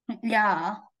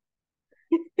 Yeah.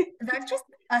 That just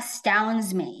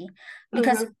astounds me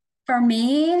because uh-huh. for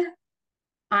me,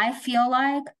 I feel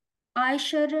like I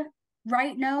should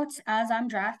write notes as I'm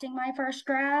drafting my first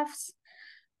drafts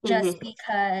just hmm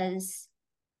because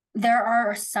there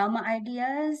are some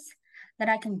ideas that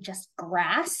I can just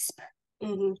grasp.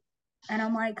 hmm And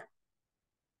I'm like,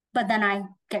 but then I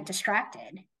get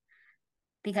distracted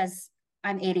because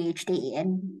I'm ADHD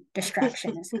and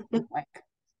distraction is kind of like,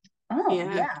 oh,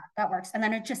 Yeah. yeah, that works. And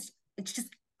then it's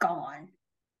just gone.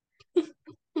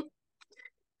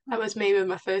 That was me with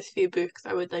my first few books.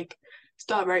 I would like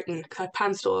start writing because I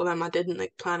pantsed all of them. I didn't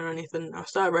like plan or anything. I'll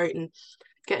start writing,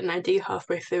 get an idea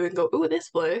halfway through and go, oh, this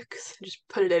works. Just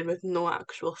put it in with no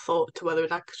actual thought to whether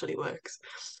it actually works.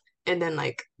 And then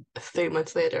like 3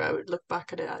 months later, I would look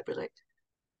back at it. I'd be like,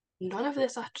 none of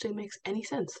this actually makes any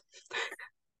sense.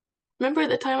 Remember at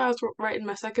the time I was writing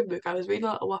my second book, I was reading a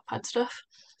lot of Wattpad stuff,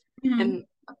 Mhm. and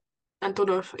I don't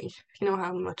know if you know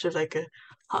how much of like a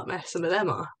hot mess some of them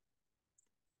are.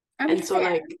 I mean, And so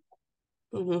fair. like,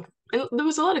 hmm and there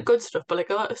was a lot of good stuff, but like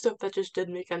a lot of stuff that just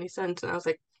didn't make any sense. And I was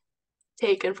like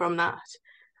taken from that.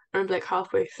 I remember like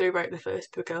halfway through writing the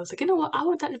first book, I was like, you know what? I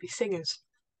want that to be singers.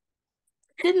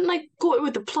 Didn't like go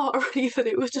with the plot or anything.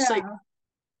 It was just like Yeah.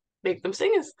 make them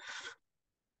singers.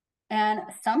 And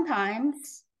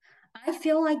sometimes I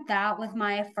feel like that with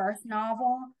my first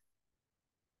novel.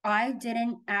 I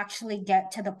didn't actually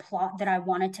get to the plot that I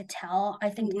wanted to tell, I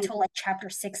think, Mhm. till like chapter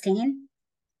 16.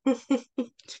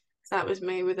 That was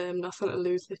me with Nothing to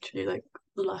Lose literally like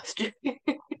last year.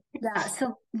 Yeah,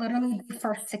 so literally the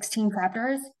first 16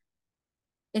 chapters.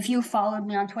 If you followed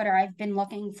me on Twitter, I've been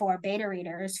looking for beta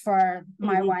readers for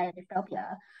my hmm YA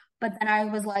dystopia. But then I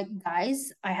was like,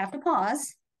 guys, I have to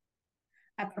pause.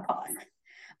 I have to pause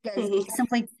because hmm I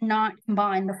simply cannot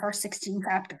combine the first 16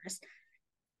 chapters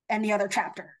and the other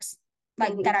chapters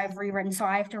like hmm that I've rewritten. So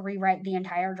I have to rewrite the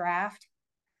entire draft.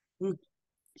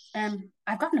 And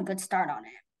I've gotten a good start on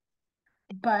it.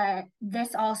 But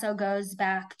this also goes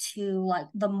back to like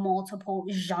the multiple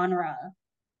genre.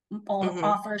 All hmm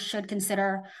authors should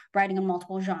consider writing in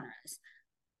multiple genres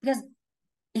because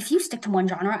if you stick to one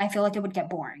genre, I feel like it would get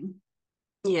boring.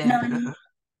 You know Yeah, what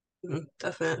I mean?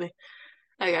 definitely.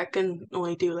 Like I can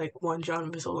only do like one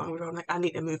genre for so long before I'm like, I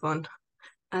need to move on.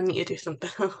 I need to do something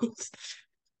else.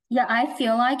 Yeah, I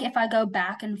feel like if I go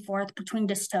back and forth between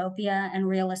dystopia and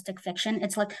realistic fiction,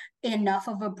 it's like enough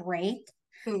of a break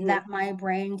hmm that my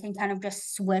brain can kind of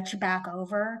just switch back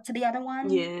over to the other one.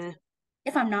 Yeah.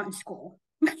 if I'm not in school.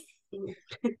 Mm.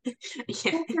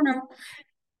 Yeah. You know,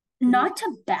 Mm, not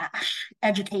to bash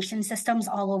education systems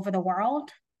all over the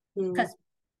world, mm, because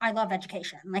I love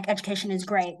education. Like, education is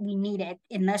great. We need it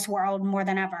in this world more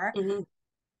than ever. mm,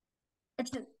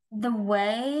 It's just the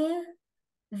way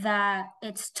that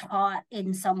it's taught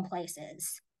in some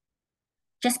places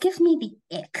just gives me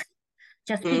the ick,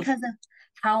 just mm. because of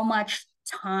how much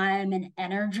time and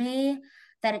energy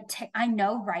that I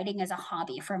know writing is a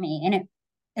hobby for me, and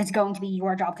it's going to be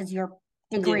your job because your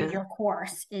degree, Yeah. your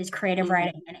course is creative Mm,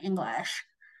 writing in English.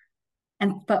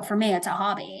 And but for me, it's a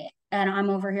hobby. And I'm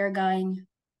over here going,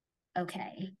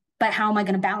 okay, but how am I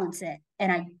going to balance it?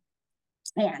 And I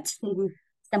can't, mm.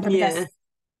 simply Yeah. because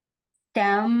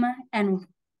STEM and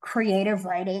creative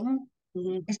writing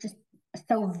Mm, is just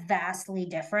so vastly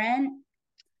different.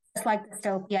 It's like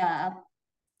dystopia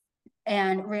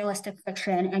and realistic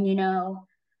fiction and,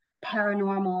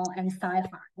 paranormal and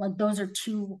sci-fi. Like, those are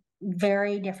two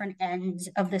very different ends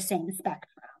of the same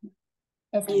spectrum.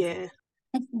 I think yeah.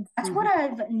 that's what Mm,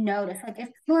 I've noticed. Like, if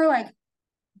you're like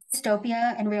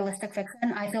dystopia and realistic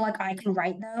fiction, I feel like I can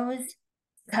write those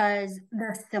because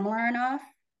they're similar enough.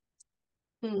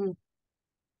 mm.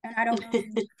 And I don't know if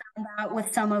you found that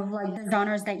with some of like the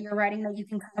genres that you're writing, that you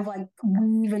can kind of like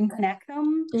weave and connect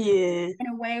them Yeah. in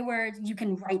a way where you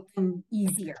can write them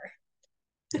easier.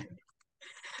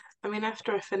 I mean,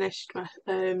 after I finished my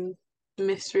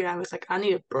mystery, I was like, I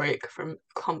need a break from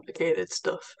complicated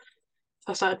stuff.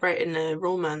 So I started writing a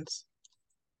romance.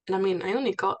 And I mean, I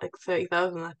only got like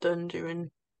 30,000 of that done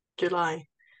during July.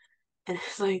 And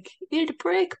it's like, needed a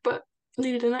break, but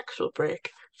needed an actual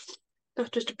break.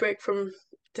 Not just a break from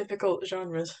difficult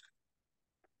genres.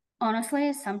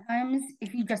 Honestly, sometimes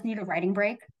if you just need a writing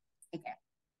break, take it.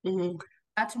 Hmm.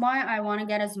 That's why I want to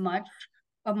get as much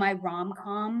of my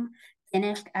rom-com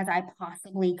finished as I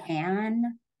possibly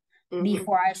can Hmm.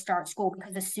 before I start school.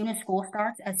 Because as soon as school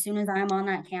starts, as soon as I'm on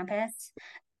that campus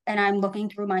and I'm looking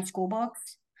through my school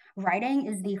books, writing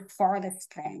is the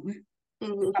farthest thing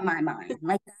Hmm. from my mind.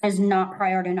 Like, that is not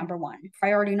priority number one.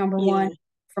 Priority number one Yeah.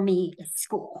 for me is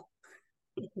school.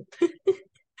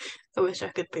 I wish I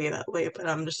could be that way, but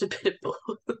I'm just a bit bored.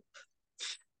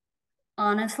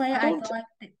 Honestly, I I feel don't.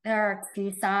 like there are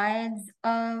two sides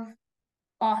of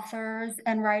authors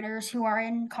and writers who are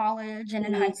in college and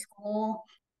in high Mm, school.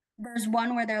 There's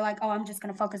one where they're like, oh, I'm just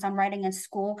going to focus on writing, and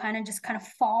school kind of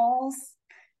falls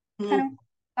kind mm,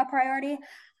 of a priority.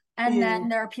 And yeah. then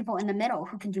there are people in the middle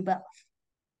who can do both.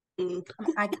 Mm.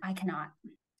 I cannot.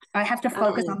 I have to I don't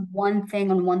focus really. on one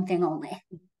thing and one thing only,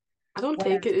 I don't whether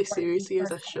take it's it as writing seriously or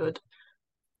as I school. should.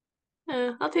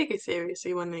 Yeah, I'll take it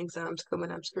seriously when the exams come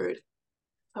and I'm screwed.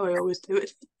 How I always do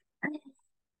it.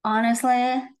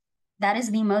 Honestly, that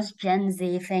is the most Gen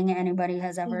Z thing anybody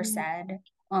has ever Mm. said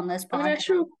on this I mean,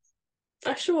 podcast.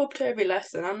 I show up to every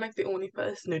lesson. I'm like the only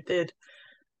person who did.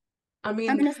 I I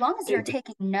mean, mean, as long as you're it,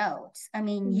 taking notes, I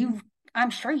mean, mm, I'm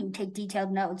sure you take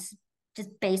detailed notes just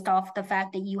based off the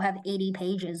fact that you have 80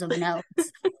 pages of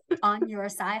notes on your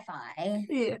sci-fi.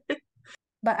 yeah.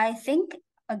 But I think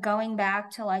going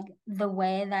back to like the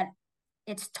way that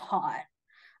it's taught,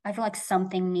 I feel like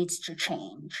something needs to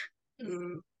change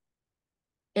Mm,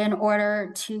 in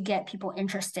order to get people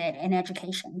interested in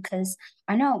education. Because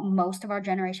I know most of our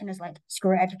generation is like,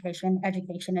 screw education.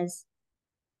 Education is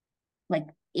like,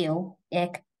 ew,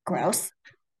 ick, yeah. gross.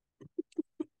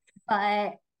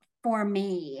 But for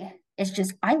me, it's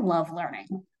just, I love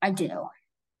learning. I do.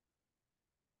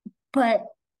 But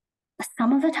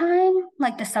some of the time,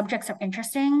 like, the subjects are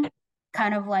interesting,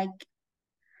 kind of like,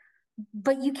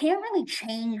 but you can't really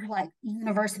change like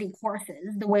university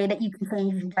courses the way that you can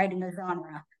change writing a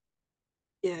genre.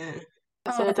 Yeah.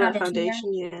 I Oh, the said that foundation year.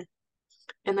 foundation, yeah.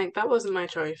 And like that wasn't my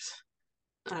choice.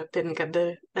 I didn't get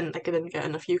and like I didn't get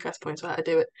enough UCAS points, so I had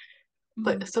to do it.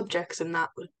 But Mhm. subjects in that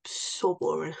were so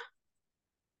boring.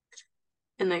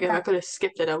 And like if I That, could have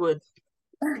skipped it, I would.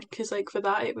 Because like for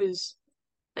that it was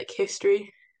like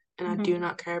history, and I do mhm,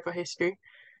 not care about history.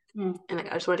 mhm, And like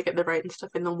I just wanted to get the writing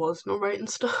stuff, and there was no writing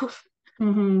stuff.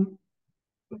 mhm.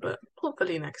 But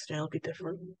hopefully next year it'll be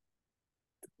different.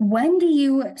 When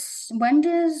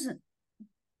does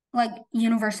like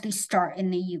university start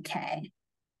in the UK?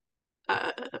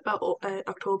 About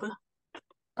October.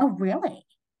 Oh, really?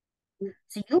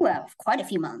 So you have quite a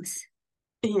few months.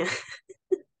 Yeah.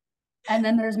 And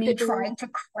then there's me It, trying to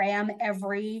cram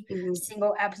every mm,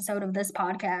 single episode of this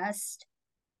podcast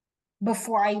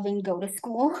before I even go to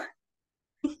school. I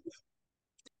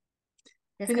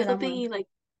Just think because it'll I'm like, be like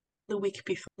the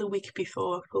week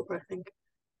before October, I think.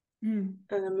 hmm.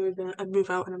 And I move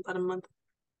out in about a month.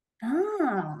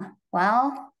 Ah,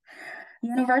 well.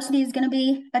 University is going to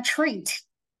be a treat.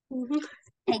 Mhm.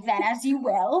 Take that as you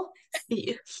will.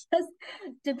 Yes.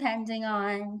 Depending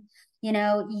on,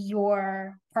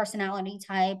 your personality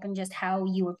type and just how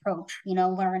you approach,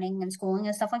 learning and schooling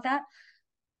and stuff like that.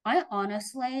 I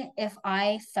honestly, if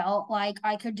I felt like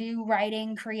I could do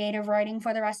writing, creative writing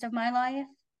for the rest of my life,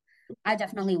 I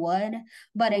definitely would.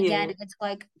 But again, Yeah. it's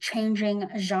like changing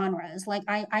genres. Like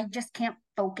I just can't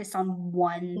focus on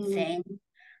one Mm-hmm. thing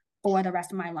for the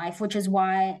rest of my life, which is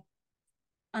why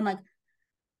I'm like,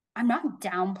 I'm not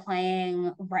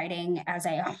downplaying writing as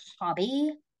a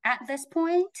hobby at this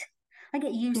point. Like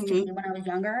it used to be Mm-hmm. when I was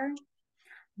younger.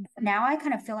 Now I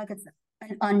kind of feel like it's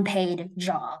an unpaid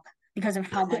job because of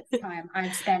how much time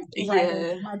I've spent writing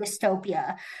Yeah. my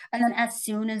dystopia. And then as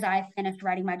soon as I finished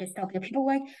writing my dystopia, people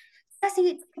were like, Cassie,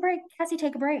 take a break. Cassie,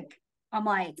 take a break. I'm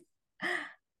like,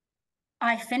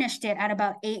 I finished it at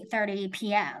about 8:30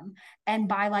 p.m. And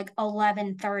by like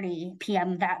 11:30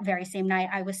 p.m. that very same night,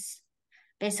 I was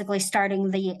basically starting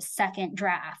the second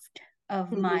draft of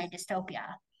Mm-hmm. my dystopia.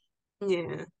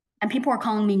 Yeah. And people were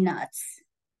calling me nuts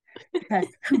because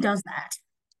who does that?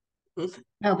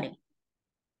 Nobody.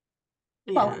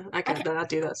 Yeah, Well, I I get can. that. I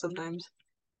do that sometimes.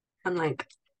 I'm like,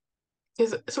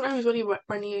 because sometimes when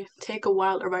you take a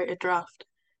while to write a draft,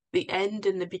 the end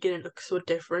and the beginning look so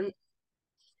different.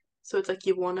 So it's like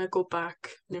you want to go back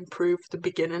and improve the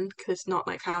beginning because it's not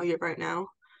like how you're right now.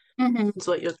 Mhm. And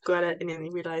so like you'll go at it and then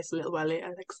you realize a little while later,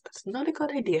 like that's not a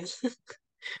good idea.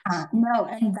 No,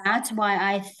 and that's why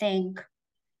I think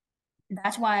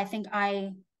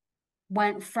I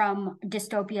went from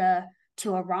dystopia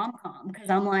to a rom-com because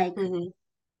I'm like, Hmm.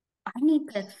 I need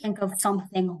to think of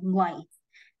something light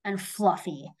and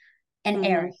fluffy and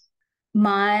airy. Hmm.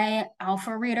 My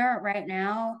alpha reader right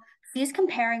now, she's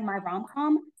comparing my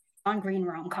rom-com on Green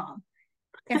rom-com,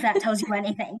 if that tells you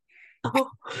anything.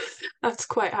 Oh, that's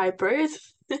quite high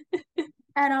praise.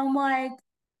 And I'm like,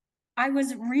 I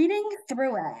was reading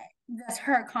through it, just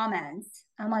her comments.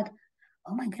 I'm like,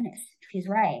 oh my goodness, she's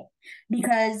right.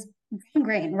 Because Jane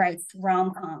Green writes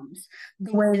rom-coms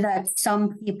the way that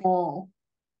some people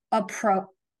approach.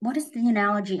 What is the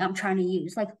analogy I'm trying to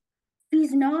use? Like,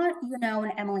 she's not,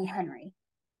 an Emily Henry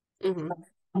Hmm.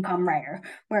 rom-com writer,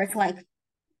 where it's like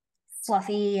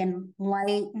fluffy and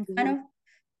light and kind Hmm. of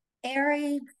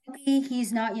airy.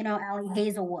 He's not, Allie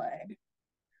Hazelwood.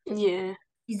 Yeah.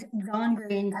 He's John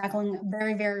Green tackling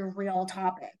very, very real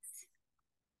topics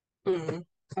Hmm.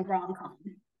 of rom-com.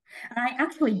 And I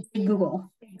actually did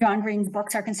Google if John Green's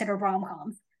books are considered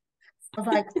rom-coms. I was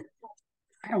like,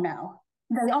 I don't know.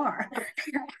 They are. They're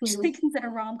Hmm. actually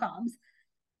considered rom-coms.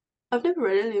 I've never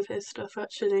read any of his stuff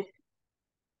actually.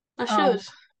 I should.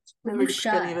 Oh, Never you get pick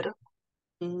any of should. it up.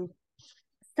 Mm.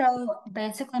 So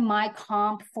basically, my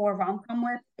comp for rom-com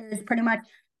work is pretty much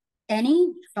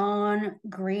any John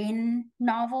Green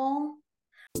novel.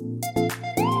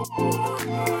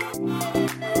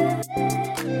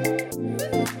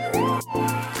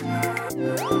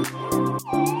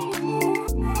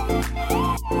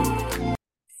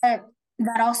 But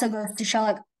that also goes to show,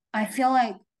 like, I feel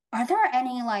like, are there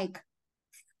any like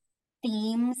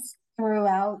themes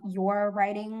throughout your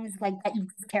writings, like that you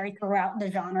just carry throughout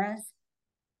the genres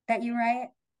that you write?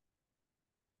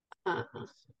 Uh,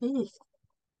 hmm.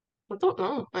 I don't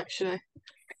know actually.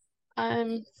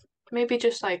 Um, maybe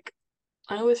just like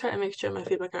I always try to make sure my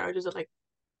feedback characters are like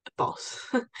the boss.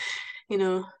 You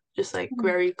know, just like Mhm.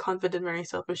 very confident, very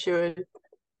self-assured.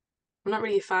 I'm not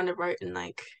really a fan of writing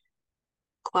like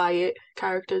quiet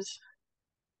characters.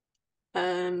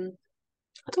 I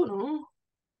don't know.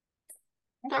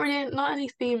 Not any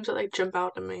themes that like jump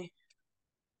out at me.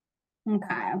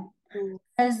 Okay. Mm.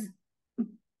 Because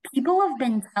people have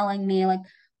been telling me, like,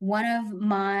 one of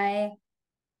my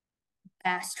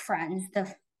best friends,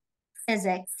 the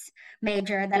physics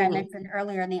major that I Hmm. mentioned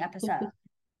earlier in the episode,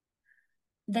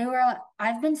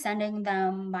 I've been sending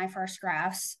them my first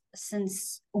drafts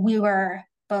since we were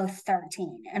both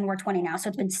 13 and we're 20 now. So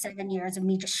it's been 7 years of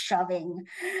me just shoving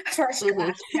first Hmm.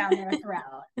 drafts down their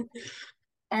throat.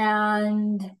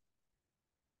 And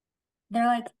they're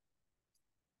like,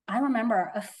 I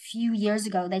remember a few years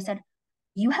ago, they said,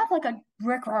 you have like a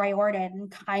Rick Riordan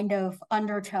kind of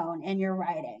undertone in your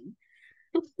writing.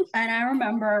 And I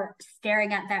remember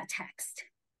staring at that text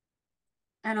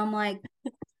and I'm like,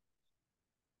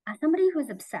 as somebody who's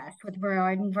obsessed with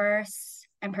Riordan verse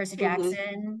and Percy Hmm.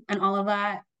 Jackson and all of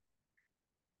that,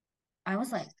 I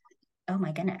was like, oh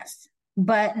my goodness.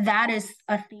 But that is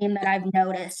a theme that I've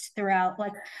noticed throughout.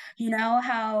 Like, you know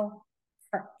how,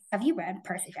 have you read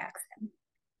Percy Jackson?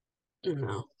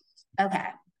 No. Okay.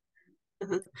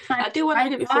 Mhm. I, I do want to I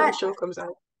read it before the thought show comes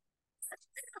out.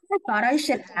 I thought I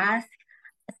should ask.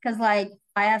 because like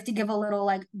I have to give a little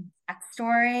like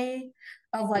backstory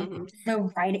of like Hmm.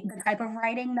 the type of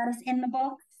writing that is in the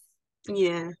book.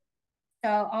 Yeah. So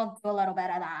I'll do a little bit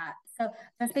of that. So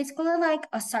there's basically like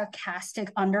a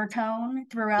sarcastic undertone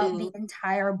throughout the Mm,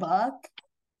 entire book.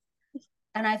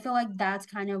 And I feel like that's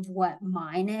kind of what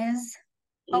mine is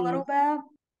a mm, little bit,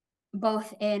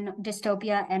 both in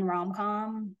dystopia and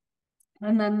rom-com.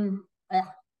 And then ugh,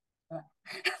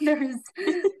 there's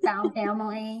found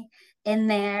family in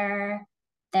there.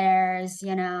 There's,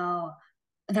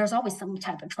 there's always some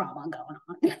type of trauma going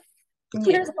on.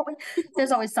 there's yeah. always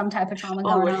there's always some type of trauma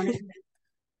going on. Always.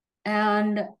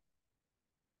 And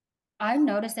I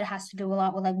noticed it has to do a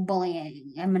lot with like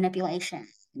bullying and manipulation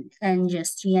and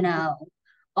just,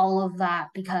 all of that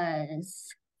because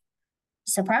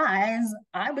surprise,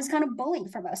 I was kind of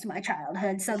bullied for most of my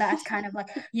childhood. So that's kind of like,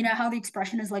 how the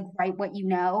expression is like, write what you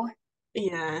know.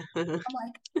 Yeah. I'm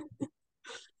like,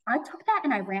 I took that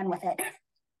and I ran with it.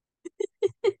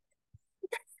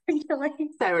 like,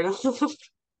 Fair enough.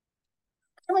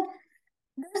 like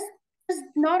there's, there's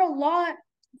not a lot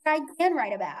that I can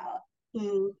write about.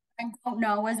 Mm, I don't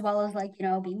know as well as like,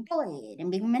 being bullied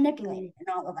and being mm, manipulated and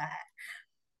all of that.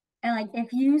 And like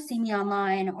if you see me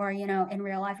online or, in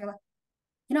real life, you're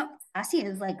like, Cassie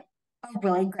is like a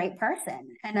really great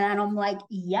person. And then I'm like,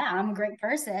 yeah, I'm a great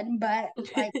person, but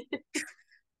like,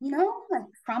 like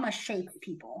trauma shapes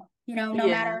people, no yeah.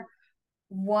 matter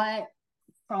what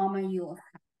trauma you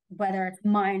have, whether it's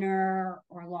minor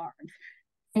or large,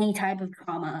 any type of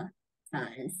trauma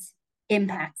does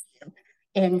impact you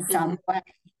in Hmm. some way,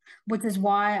 which is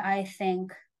why I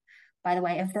think, by the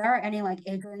way, if there are any like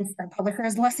agents or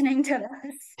publishers listening to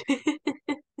this,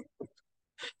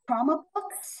 trauma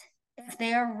books, if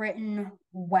they are written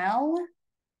well,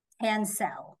 can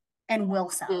sell and will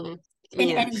sell Mm, in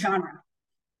any yes. genre,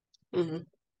 Hmm.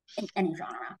 in any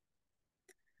genre.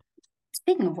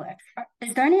 Speaking of which,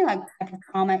 is there any like type of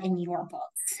trauma in your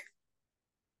books?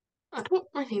 I don't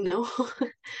really know.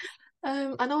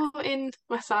 I know in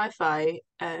my sci-fi,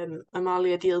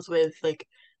 Amalia deals with like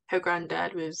her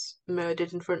granddad was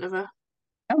murdered in front of her,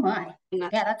 Oh my. and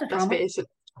Yeah, that's a that's trauma.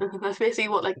 that's basically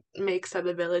what like makes her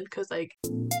the villain because like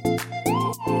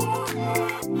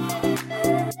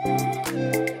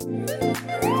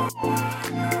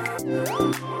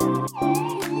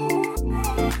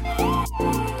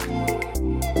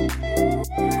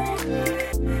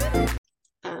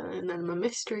and then my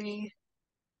mystery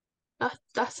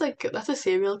that's a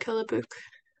serial killer book.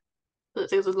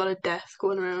 There's a lot of death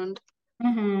going around and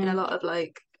a Mm-hmm. lot of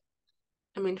like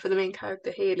I mean for the main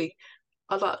character Haley,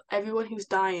 a lot everyone who's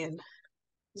dying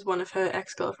is one of her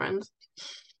ex-girlfriends.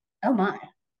 Oh my.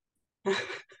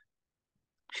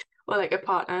 Or like a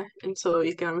partner, and so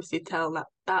you can obviously tell that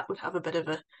that would have a bit of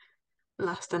a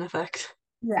lasting effect.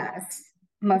 Yes,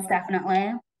 most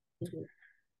definitely. Mhm.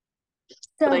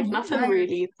 But So like you nothing learn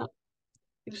really,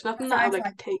 there's nothing that I've besides like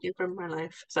like, taken from my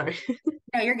life. Sorry.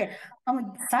 no, you're good. I'm like,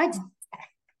 besides,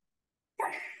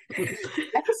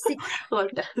 I just see, A lot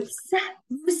of death.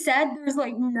 you said there's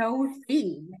like no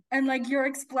theme, and like you're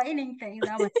explaining things.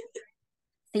 I'm like,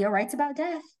 Thea writes about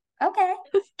death. Okay,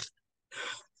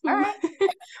 all right.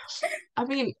 I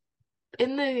mean,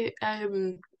 in the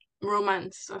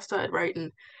romance I started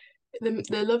writing, the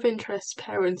love interest's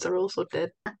parents are also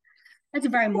dead. That's a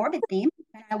very morbid theme,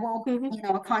 and I will, Hmm.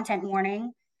 a content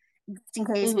warning just in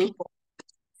case Hmm. people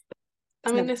I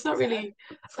listen mean, to it's this not episode. really,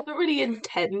 I don't really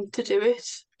intend to do it.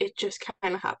 It just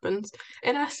kind of happens.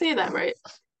 And I say that, right?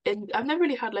 And I've never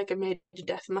really had like a major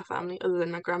death in my family other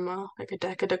than my grandma like a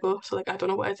decade ago. So like I don't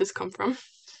know where this come from.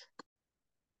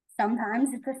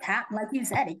 Sometimes it just happens, like you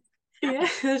said, it Yeah,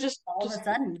 happens it all of a just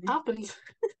sudden happens.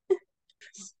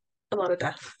 A lot of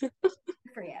death.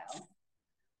 for you.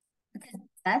 Because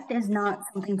death is not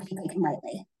something to be taken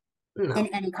lightly in No,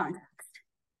 any context.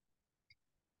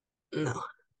 no.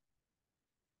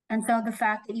 And so the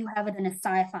fact that you have it in a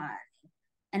sci-fi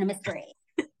and a mystery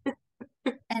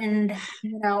and,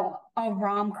 a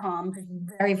rom-com just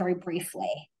very, very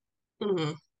briefly,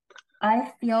 Hmm.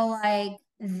 I feel like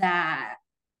that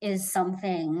is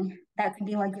something that could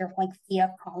be like your like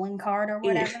Thea calling card or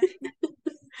Yeah. whatever.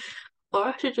 Or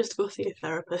I should just go see a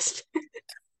therapist.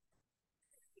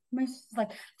 My sister's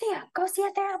like, Thea, go see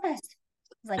a therapist.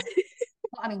 It's like,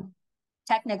 well, I mean,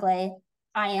 technically,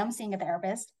 I am seeing a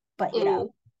therapist, but Mm,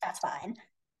 that's fine.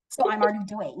 So I'm already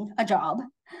doing a job.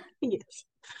 yes.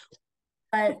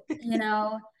 But,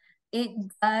 it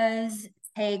does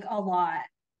take a lot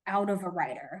out of a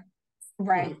writer, Mm,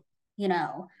 right?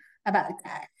 About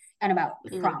death and about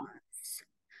mm, traumas.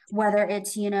 Whether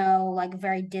it's, like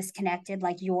very disconnected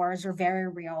like yours or very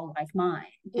real like mine.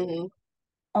 mm.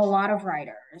 a lot of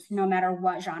writers, no matter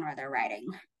what genre they're writing,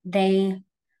 they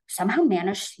somehow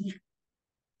manage.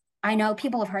 I know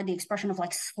people have heard the expression of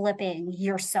like slipping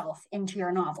yourself into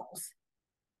your novels.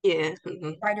 Yeah.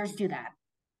 Writers do that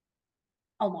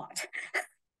a lot,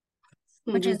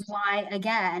 which Hmm. is why,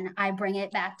 again, I bring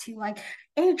it back to like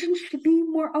agents should be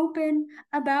more open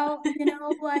about,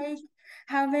 like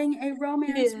having a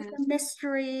romance with Yeah. a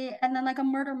mystery and then like a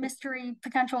murder mystery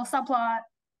potential subplot.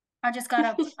 I just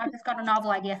got a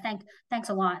novel idea. Thanks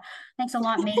a lot. Thanks a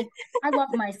lot, me. I love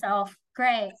myself.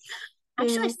 Great.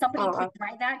 Actually, Mm. somebody Oh, please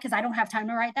write that because I don't have time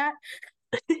to write that.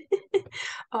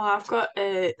 oh, I've got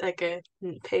a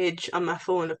page on my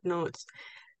phone of notes,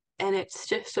 and it's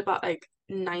just about like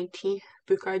 90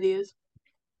 book ideas.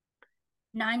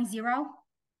 90.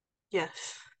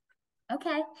 Yes.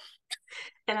 Okay.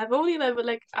 And I've only ever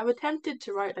like I've attempted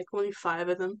to write like only five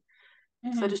of them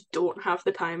because I Hmm. just don't have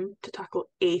the time to tackle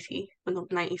 80, well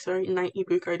not 90, sorry, 90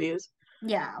 book ideas.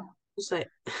 Yeah. It's like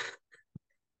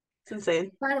it's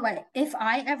insane. By the way, if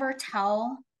I ever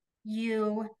tell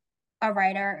you a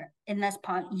writer in this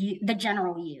pod, the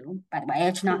general you, by the way,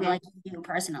 it's not Hmm. like you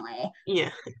personally.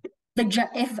 Yeah.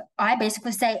 If I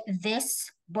basically say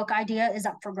this book idea is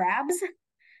up for grabs,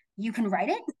 you can write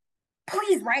it.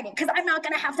 Please write it because I'm not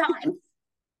gonna have time.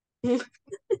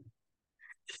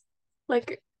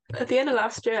 Like at the end of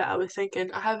last year, I was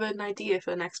thinking I have an idea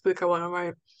for the next book I want to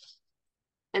write,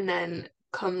 and then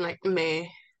come like May,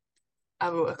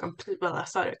 I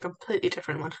started a completely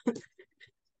different one.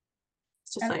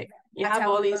 It's just And like you that's have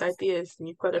how all it these goes. ideas and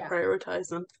you've got to Yeah, prioritize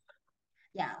them.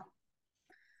 yeah.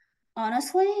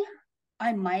 Honestly,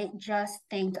 I might just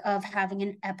think of having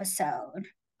an episode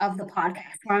of the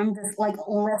podcast where I'm just like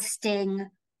listing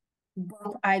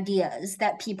book ideas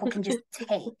that people can just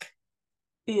take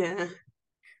Yeah.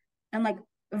 and like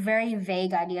very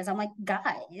vague ideas. I'm like,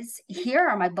 guys, here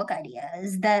are my book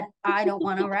ideas that I don't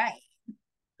want to write.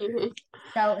 Hmm.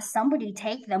 So somebody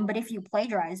take them, but if you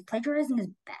plagiarize, plagiarism is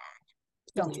bad.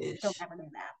 Don't Yes. ever do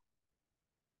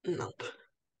that. Nope.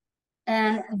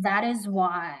 And that is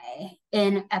why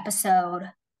in episode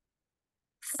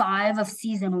 5 of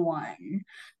season 1,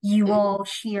 you Hmm. will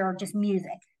hear just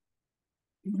music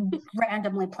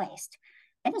randomly placed.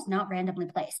 It is not randomly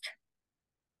placed.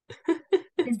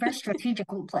 It is very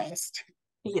strategically placed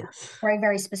Yes. for a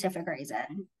very specific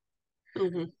reason.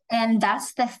 Hmm. And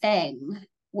that's the thing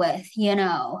with,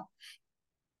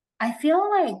 I feel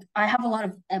like I have a lot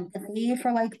of empathy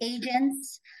for like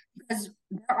agents because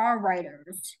there are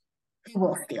writers who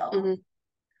will steal. Hmm.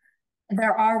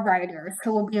 There are writers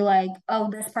who will be like, oh,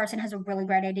 this person has a really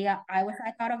great idea. I wish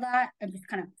I thought of that. And just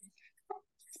kind of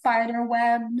spider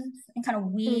webs and kind of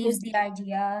weaves Hmm. the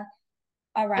idea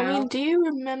I around. mean, do you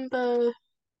remember, I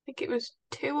think it was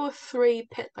 2 or 3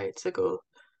 pit lights ago,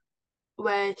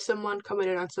 where someone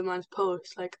commented on someone's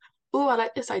post, like, oh, I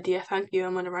like this idea, thank you,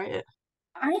 I'm gonna write it.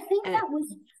 I think And that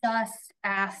was just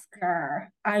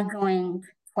after I joined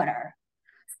Twitter.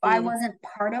 I mm, wasn't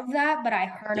part of that, but I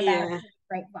heard about it yeah. through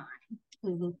the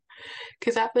grapevine.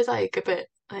 Because that was like a bit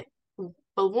like,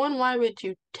 well, one, why would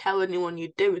you tell anyone you're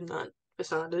doing that for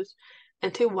starters?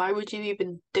 And two, why would you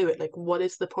even do it? Like, what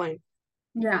is the point?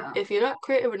 Yeah, If you're not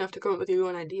creative enough to come up with your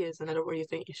own ideas, then I don't really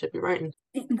think you should be writing.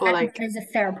 Or that like, is a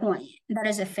fair point. That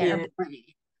is a fair yeah, point.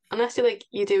 unless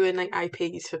you're doing like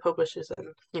IPs for publishers,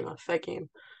 then fair game.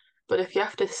 But if you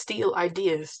have to steal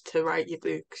ideas to write your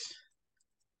books,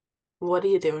 what are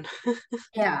you doing?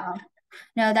 Yeah.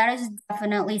 No, that is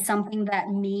definitely something that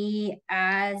me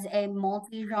as a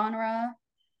multi-genre,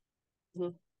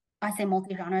 Mhm. I say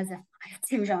multi-genre as if I have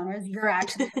two genres. You're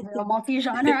actually a real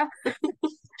multi-genre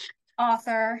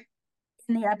author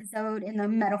in the episode, in the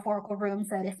metaphorical room,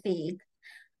 so to speak.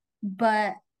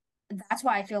 But that's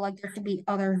why I feel like there should be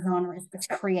other genres that's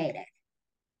created,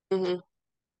 Mhm.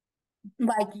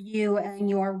 like you and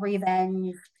your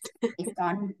revenge based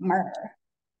on murder.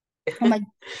 I'm like,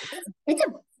 it's a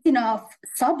big enough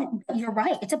sub. You're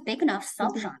right. It's a big enough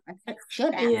Mhm. subgenre. It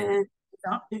should have Yeah.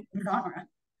 genre.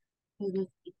 Mhm.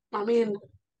 I mean,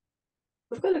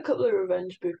 we've got a couple of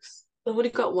revenge books. I've only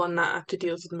got one that actually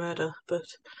deals with murder, but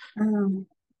Um,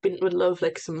 would love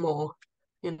like some more,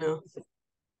 you know.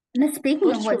 and then speaking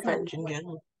Or of just which, like, revenge in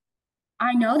general.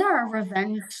 I know there are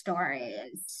revenge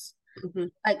stories. Hmm.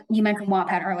 Like you mentioned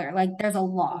Wattpad earlier. Like there's a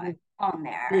lot Hmm. on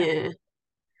there. Yeah.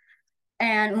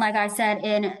 And like I said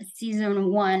in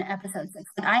season 1, episode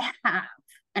 6, like I have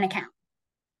an account.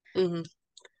 Hmm.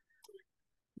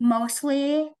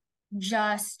 Mostly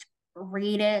just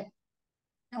read it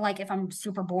like if I'm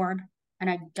super bored and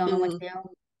I don't know what Hmm. to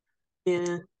do.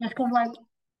 Yeah. Just because like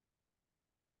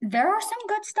there are some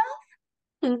good stuff.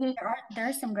 Hmm.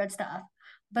 There's some good stuff.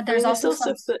 But I there's mean, there's also still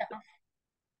some stuff that, stuff.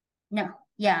 No,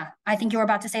 yeah, I think you were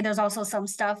about to say there's also some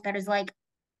stuff that is like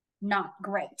not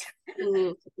great.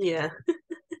 yeah,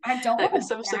 I don't like want there's to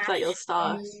some stuff that you'll bash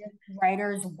start. any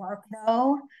writer's work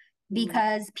though, Mm,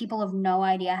 because people have no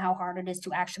idea how hard it is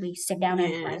to actually sit down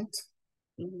and yeah. write.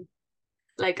 Mm.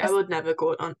 Like I Just, would never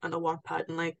go on a Wattpad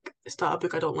and like start a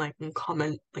book I don't like and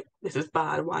comment like this is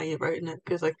bad. Why are you writing it?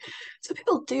 Because like some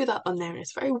people do that on there and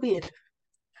it's very weird.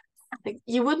 Like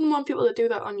you wouldn't want people to do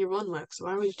that on your own work, so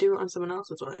why would you do it on someone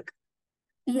else's work?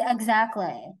 yeah, exactly.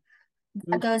 That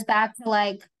Mm-hmm. goes back to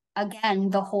like, again,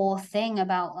 the whole thing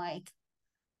about like,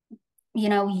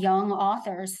 young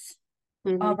authors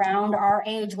Mm-hmm. around our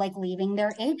age, like leaving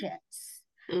their agents.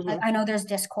 Like, Mm-hmm. I know there's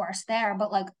discourse there,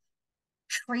 but like,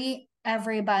 treat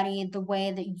everybody the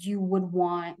way that you would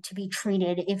want to be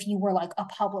treated if you were like a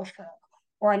publisher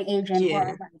or an agent or a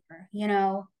Yeah.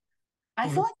 writer. I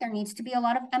feel like there needs to be a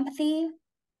lot of empathy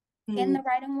in Mm-hmm. the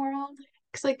writing world.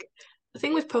 Because like the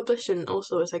thing with publishing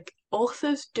also is like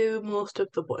authors do most of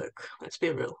the work. Let's be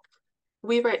real.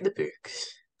 We write the books,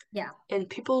 Yeah, and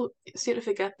people seem to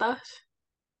forget that.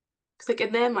 Because like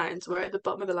in their minds, we're at the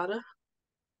bottom of the ladder,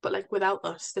 but like without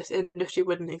us, this industry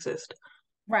wouldn't exist.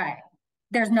 right.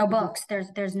 There's no Hmm. books. There's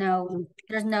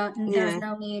Yeah.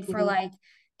 no need for Hmm. like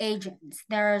agents.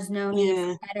 There's no need for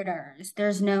Yeah. editors.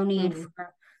 There's no need Hmm.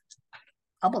 for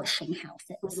publishing Hmm.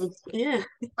 houses. Yeah.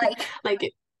 Like,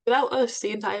 Like without us,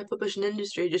 the entire publishing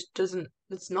industry just doesn't.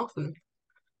 It's nothing.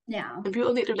 yeah. And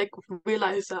people need to like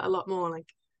realize that a lot more. Like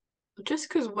just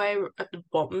because we're at the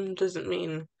bottom doesn't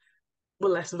mean we're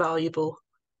less valuable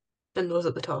than those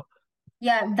at the top.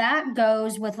 Yeah, that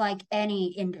goes with like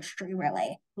any industry,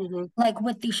 really. Hmm. Like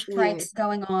with these Yeah. strikes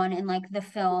going on in like the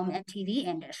film and TV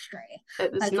industry.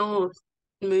 There's Like, no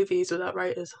movies without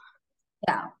writers.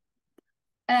 yeah.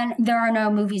 And there are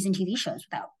no movies and TV shows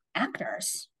without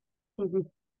actors. Hmm.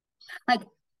 Like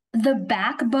the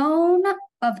backbone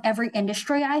of every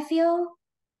industry, I feel,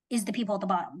 is the people at the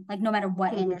bottom. Like no matter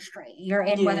what Hmm. industry you're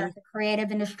in, whether Yeah. it's a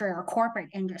creative industry or corporate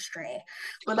industry.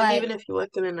 Or like Like even if you're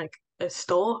working in like a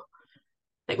store,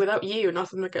 like without you,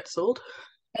 nothing would get sold.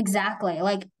 exactly.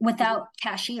 Like Hmm. without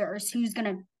cashiers, who's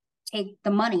gonna take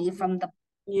the money from the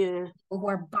Yeah. people who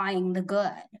are buying the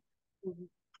good? Hmm.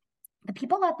 The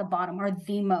people at the bottom are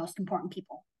the most important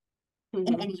people in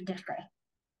Hmm. any industry.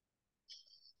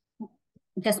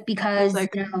 Just And it's because,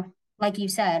 like, like you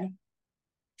said,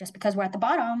 just because we're at the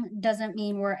bottom doesn't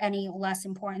mean we're any less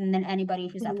important than anybody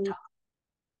who's at the mhm, top.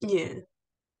 yeah.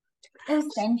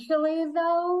 Essentially,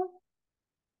 though,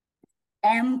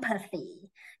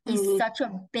 empathy is Hmm. such a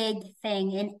big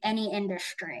thing in any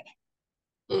industry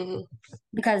Hmm.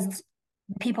 because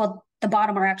people at the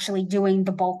bottom are actually doing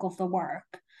the bulk of the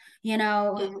work. You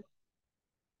know, Hmm.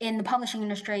 in the publishing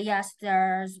industry, yes,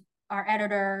 there's our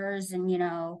editors and,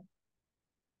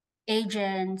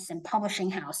 agents and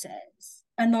publishing houses.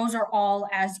 And those are all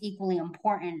as equally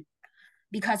important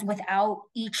because without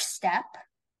each step,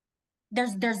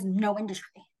 there's no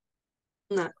industry.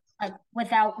 No. Like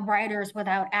without writers,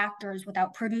 without actors,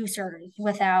 without producers,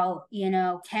 without,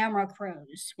 camera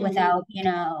crews, Hmm. without,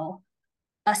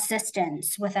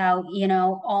 assistants, without,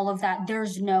 all of that,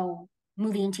 there's no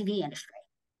movie and TV industry.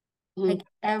 Hmm. Like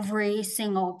every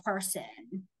single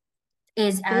person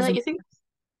is And as like you important think,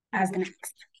 as mhm, the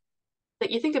next.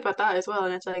 like you think about that as well,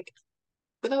 and it's like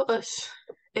without us,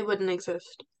 it wouldn't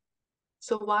exist.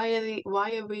 So why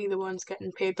are we the ones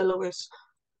getting paid the lowest?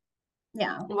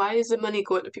 Yeah. Why is the money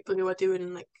going to people who are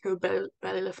doing like who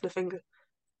barely lift a finger?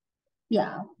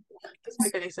 Yeah. Doesn't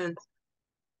make any sense.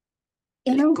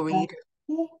 In Just a greed.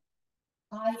 way,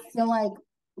 I feel like,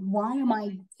 why am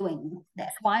I doing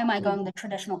this? Why am I going Hmm. the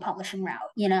traditional publishing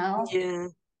route? Yeah.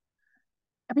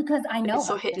 Because I know It's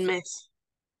how so hit and difficult. miss.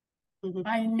 Hmm.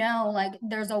 I know like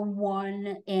there's a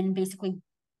one in basically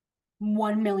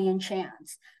 1 million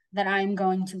chance that I'm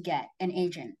going to get an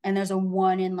agent. And there's a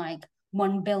one in like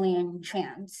 1 billion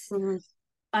chance Hmm.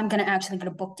 I'm gonna actually get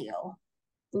a book deal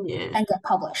Yeah. and get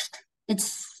published.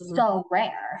 It's Hmm. so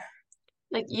rare.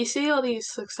 Like you see all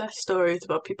these success stories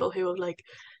about people who have like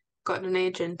gotten an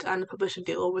agent and a publishing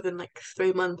deal within like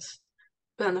 3 months.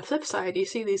 But on the flip side, you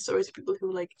see these stories of people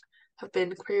who like have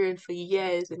been querying for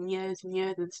years and years and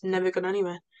years and it's never gone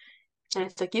anywhere. And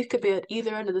it's like you could be at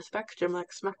either end of the spectrum,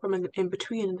 like smack them in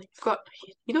between, and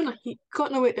you don't know you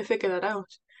got no way to figure that out.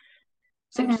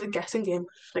 So it's just a Mhm. guessing game.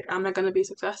 Like, am I gonna be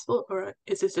successful or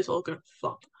is this just all gonna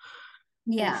flop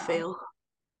and Yeah. fail?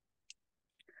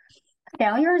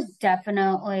 Failure is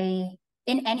definitely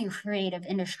in any creative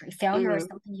industry. Failure is Mm,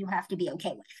 something you have to be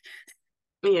okay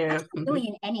with. yeah. Actually, really,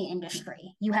 in any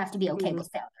industry, you have to be okay Mm.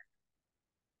 with failure.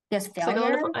 Because It's like a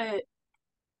lot failure, of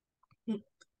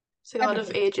So a lot of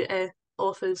Everything. age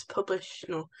authors publish,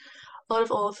 a lot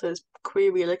of authors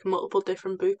query like multiple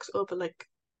different books over like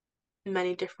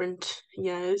many different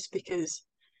years because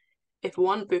if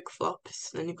one book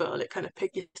flops, then you've got to like kind of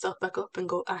pick yourself back up and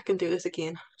go, I can do this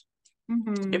again.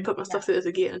 I put my Yeah, stuff through this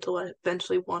again until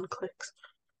eventually one clicks.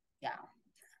 yeah.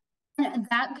 And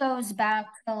that goes back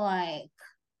to like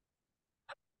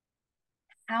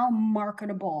how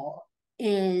marketable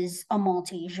is a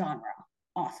multi-genre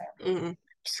author, Mm,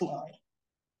 slowly.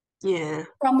 yeah.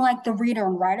 From like the reader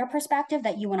and writer perspective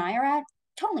that you and I are at,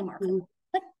 totally Mm, marketable.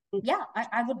 Like, mm, yeah,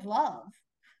 I would love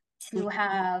mm, to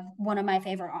have one of my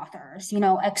favorite authors,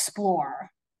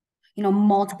 explore,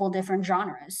 multiple different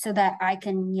genres so that I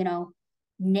can,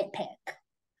 nitpick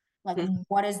like mm.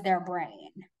 what is their brain?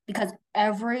 Because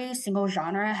every single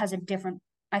genre has a different,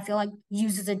 I feel like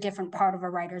uses a different part of a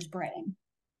writer's brain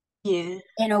Yeah.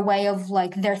 in a way of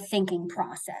like their thinking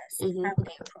process, how Hmm.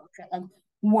 they approach it. Like,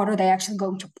 what are they actually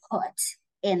going to put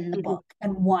in the Hmm. book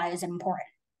and why is it important?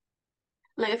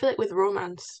 Like I feel like with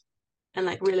romance and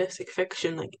like realistic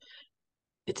fiction, like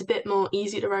it's a bit more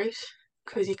easy to write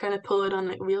because you kind of pull it on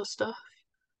like real stuff.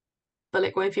 But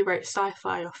like when if you write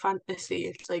sci-fi or fantasy,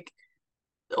 it's like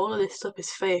all of this stuff is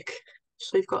fake.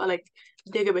 So you've got to like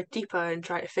dig a bit deeper and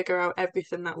try to figure out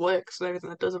everything that works and everything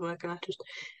that doesn't work, and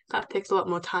that takes a lot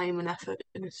more time and effort,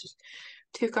 and it's just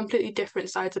two completely different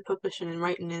sides of publishing and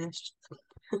writing, and it's just.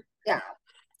 Yeah.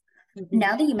 Mhm.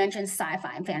 Now that you mentioned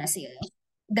sci-fi and fantasy,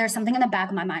 there's something in the back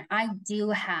of my mind. I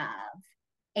do have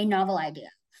a novel idea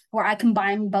where I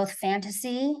combine both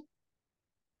fantasy,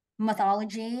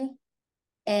 mythology,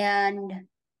 and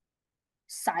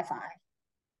sci-fi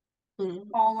Mm.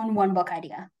 all in one book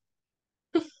idea.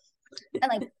 And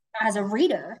like as a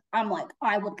reader, I'm like,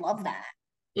 I would love that.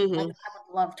 Like Hmm. I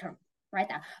would love to write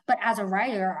that. But as a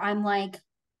writer, I'm like,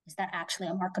 is that actually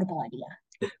a marketable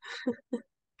idea?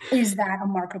 Is that a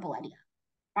marketable idea?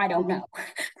 I don't Hmm. know.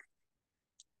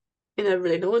 You never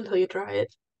really know until you try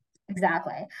it.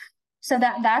 Exactly. So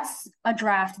that's a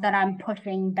draft that I'm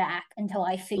pushing back until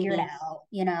I figured Hmm.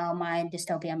 out, my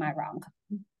dystopia, my rom.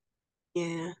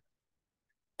 Yeah.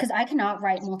 Because I cannot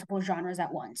write multiple genres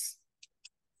at once.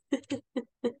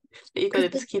 But you gotta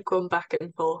Because just keep going back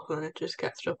and forth, and it just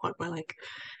gets to a point where like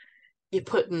you're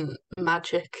putting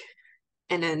magic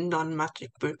in a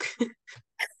non-magic book.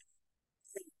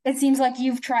 it seems like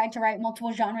you've tried to write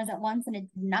multiple genres at once and it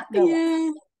did not go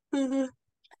well. Yeah. Hmm.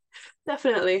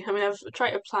 Definitely. I mean, I've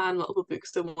tried to plan multiple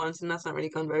books at once, and that's not really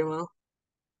gone very well.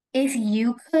 If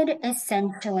you could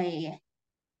essentially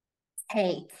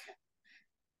take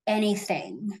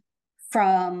anything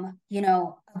from,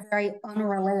 a very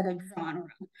unrelated genre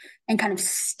and kind of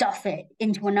stuff it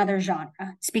into another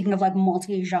genre, speaking of like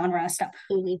multi-genre stuff,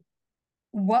 Hmm.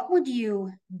 what would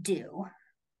you do?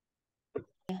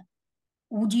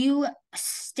 Would you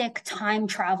stick time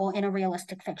travel in a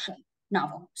realistic fiction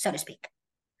novel, so to speak?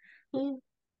 Mm,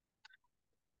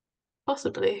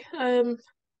 possibly. Don't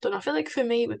know. I feel like for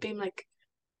me, it would be like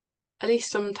at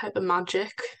least some type of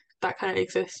magic that kind of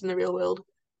exists in the real world.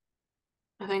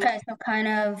 I think. Okay,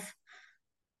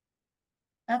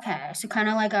 so kind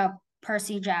of like a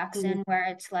Percy Mm. Jackson, where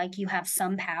it's like you have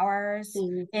some powers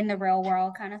Mm. in the real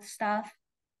world kind of stuff.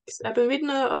 I've been reading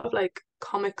a lot of like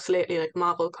comics lately, like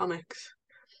Marvel comics.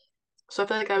 So I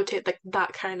feel like I would take like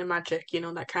that kind of magic,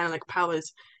 that kind of like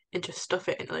powers, and just stuff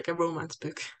it into like a romance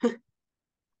book.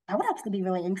 That would actually be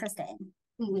really interesting.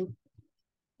 Mhm.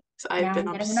 So I've Now been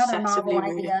I'm getting another novel obsessively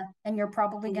reading. idea, and you're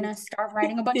probably Mhm. gonna start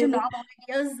writing a bunch of novel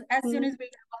ideas as soon as we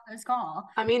get off this call.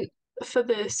 I mean, for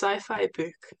the sci-fi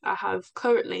book, I have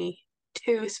currently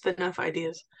two spin-off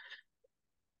ideas.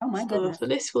 Oh my So goodness. the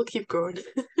list will keep growing.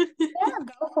 Yeah,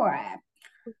 go for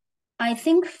it. I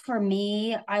think for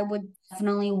me, I would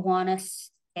definitely want to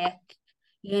stick,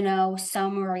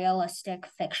 some realistic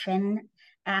fiction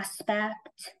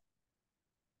aspect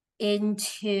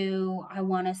into, I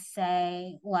want to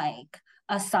say, like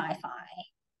a sci-fi,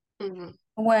 Hmm.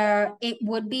 where it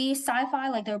would be sci-fi,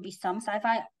 like there would be some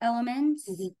sci-fi elements,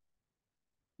 Hmm.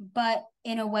 but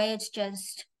in a way, it's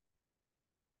just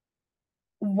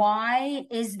why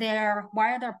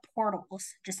are there portals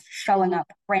just showing Hmm. up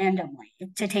randomly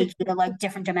to take you to like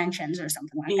different dimensions or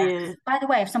something like that? Yeah. By the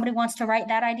way, if somebody wants to write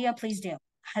that idea, please do,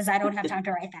 because I don't have time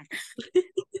to write that.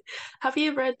 Have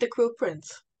you read The Cruel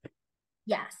Prince?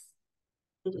 Yes.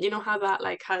 You know how that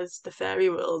like has the fairy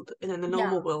world and then the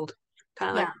normal Yeah. world,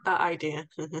 kind of Yeah. like that idea.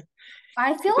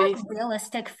 I feel Like when you, like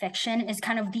realistic fiction is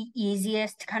kind of the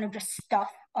easiest to kind of just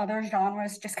stuff other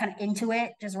genres just kind of into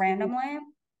it, just Mhm. randomly.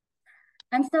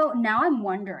 And so now I'm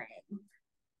wondering,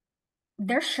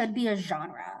 there should be a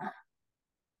genre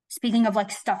speaking of like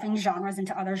stuffing genres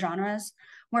into other genres,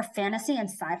 more fantasy and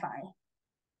sci-fi.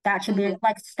 That should be Hmm.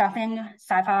 like stuffing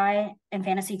sci-fi and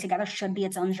fantasy together should be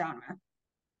its own genre.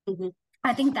 Hmm.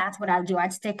 I think that's what I'd do.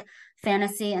 I'd stick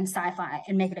fantasy and sci-fi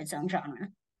and make it its own genre.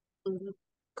 Hmm.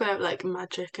 Could have like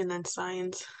magic and then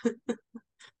science, like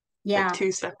Yeah.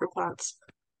 two separate parts.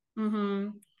 Mm-hmm.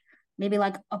 Maybe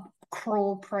like a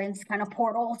Cruel Prince kind of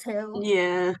portal too,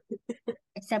 Yeah.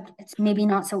 except it's maybe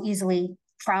not so easily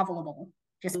travelable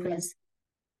just Hmm. because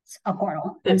it's a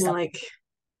portal Bit and more stuff. like,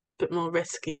 bit more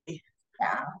risky,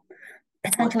 Yeah. more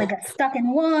Potentially get depth. stuck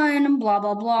in one, blah,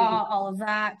 blah, Hmm. blah, all of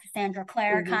that. Cassandra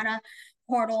Clare Hmm. kind of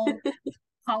portal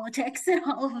politics and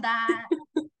all of that.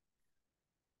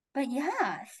 But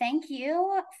yeah, thank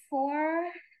you for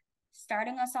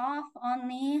starting us off on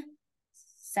the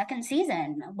second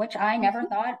season, which I never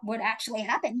thought would actually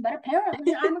happen, but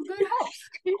apparently I'm a good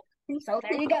host. So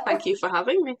there you go. Thank you for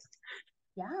having me.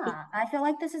 Yeah, I feel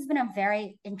like this has been a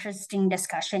very interesting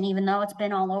discussion, even though it's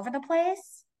been all over the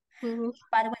place. Hmm.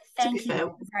 By the way, To be thank fair,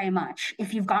 you very much.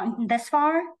 If you've gotten this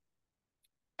far,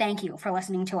 thank you for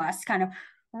listening to us kind of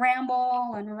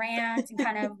ramble and rant and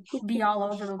kind of be all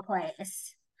over the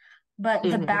place. But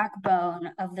the hmm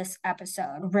backbone of this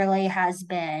episode really has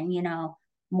been,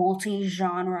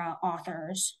 multi-genre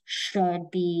authors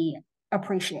should be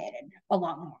appreciated a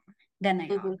lot more than they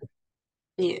are, hmm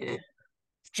yeah,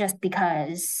 just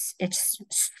because it's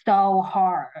so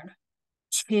hard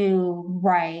to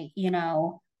write,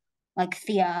 like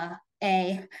Thea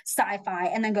a sci-fi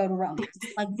and then go to romance.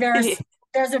 Like yeah,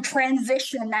 there's a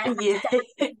transition that has yeah. to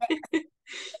happen there.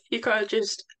 You can't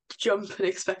just jump and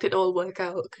expect it all work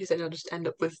out because then you'll just end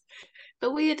up with the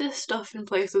weirdest stuff in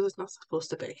places it's not supposed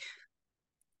to be.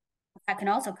 That can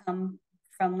also come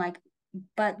from like,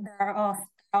 but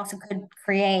also could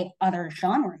create other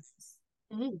genres.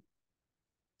 Mm.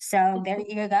 So there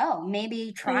you go.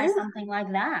 Maybe try Yeah. something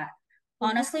like that. hmm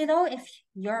Honestly, though, if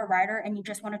you're a writer and you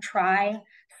just want to try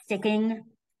sticking,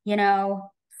 you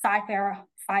know,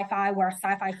 sci-fi where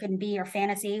sci-fi shouldn't be, or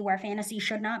fantasy where fantasy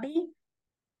should not be,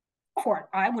 court,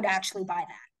 I would actually buy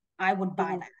that. I would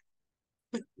buy hmm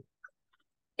that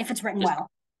if it's written Just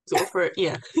well. go for it.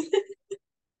 Yeah.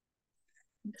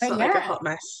 It's But not like a yeah, hot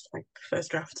mess like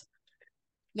first draft.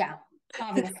 yeah,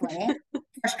 obviously,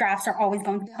 first drafts are always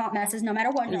going to be hot messes, no matter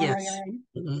what genre Yes. you're in.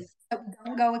 hmm So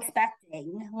don't go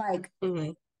expecting like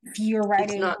hmm if you're It's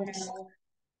writing, not a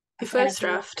the first fantasy.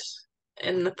 draft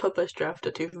and the published draft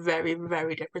are two very,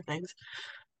 very different things.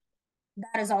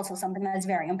 That is also something that is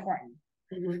very important.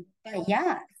 Hmm But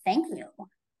yeah, thank you.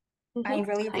 I really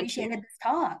Thank you. appreciated this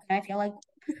talk, and I feel like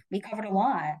we covered a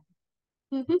lot.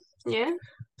 hmm Yeah.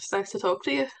 It's nice to talk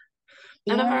to you.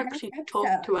 See I you never in the next actually talked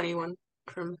episode. to anyone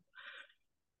from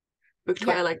book Yeah,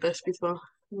 Twitter like this before.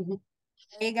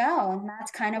 there you go. And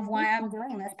that's kind of Hmm why I'm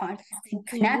doing this podcast to hmm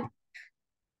connect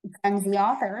Gen Z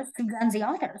authors to Gen Z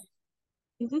authors.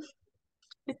 hmm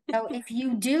So if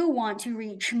you do want to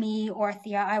reach me or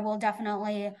Thea, I will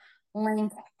definitely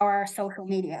link our social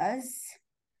medias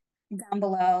down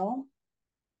below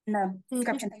in the hmm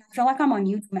description thing. I feel like I'm on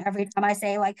YouTube every time I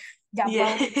say like down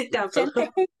Yeah, below in the down description below.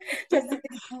 thing because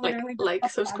it's Like, literally just a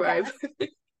like, subscribe. podcast.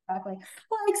 Exactly.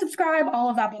 Like, subscribe, all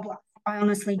of that, blah, blah. I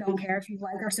honestly don't care if you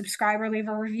like or subscribe or leave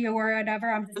a review or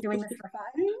whatever. I'm just doing this for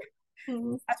fun.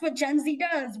 Mhm. That's what Gen Z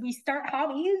does. We start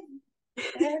hobbies.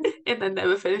 And And then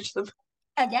never finish them.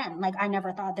 again, like I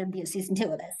never thought there'd be a season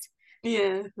 2 of this.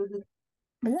 Yeah.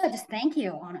 But yeah, just thank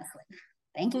you, honestly.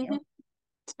 Thank you.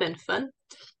 It's been fun.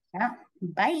 Yeah.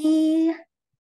 Bye.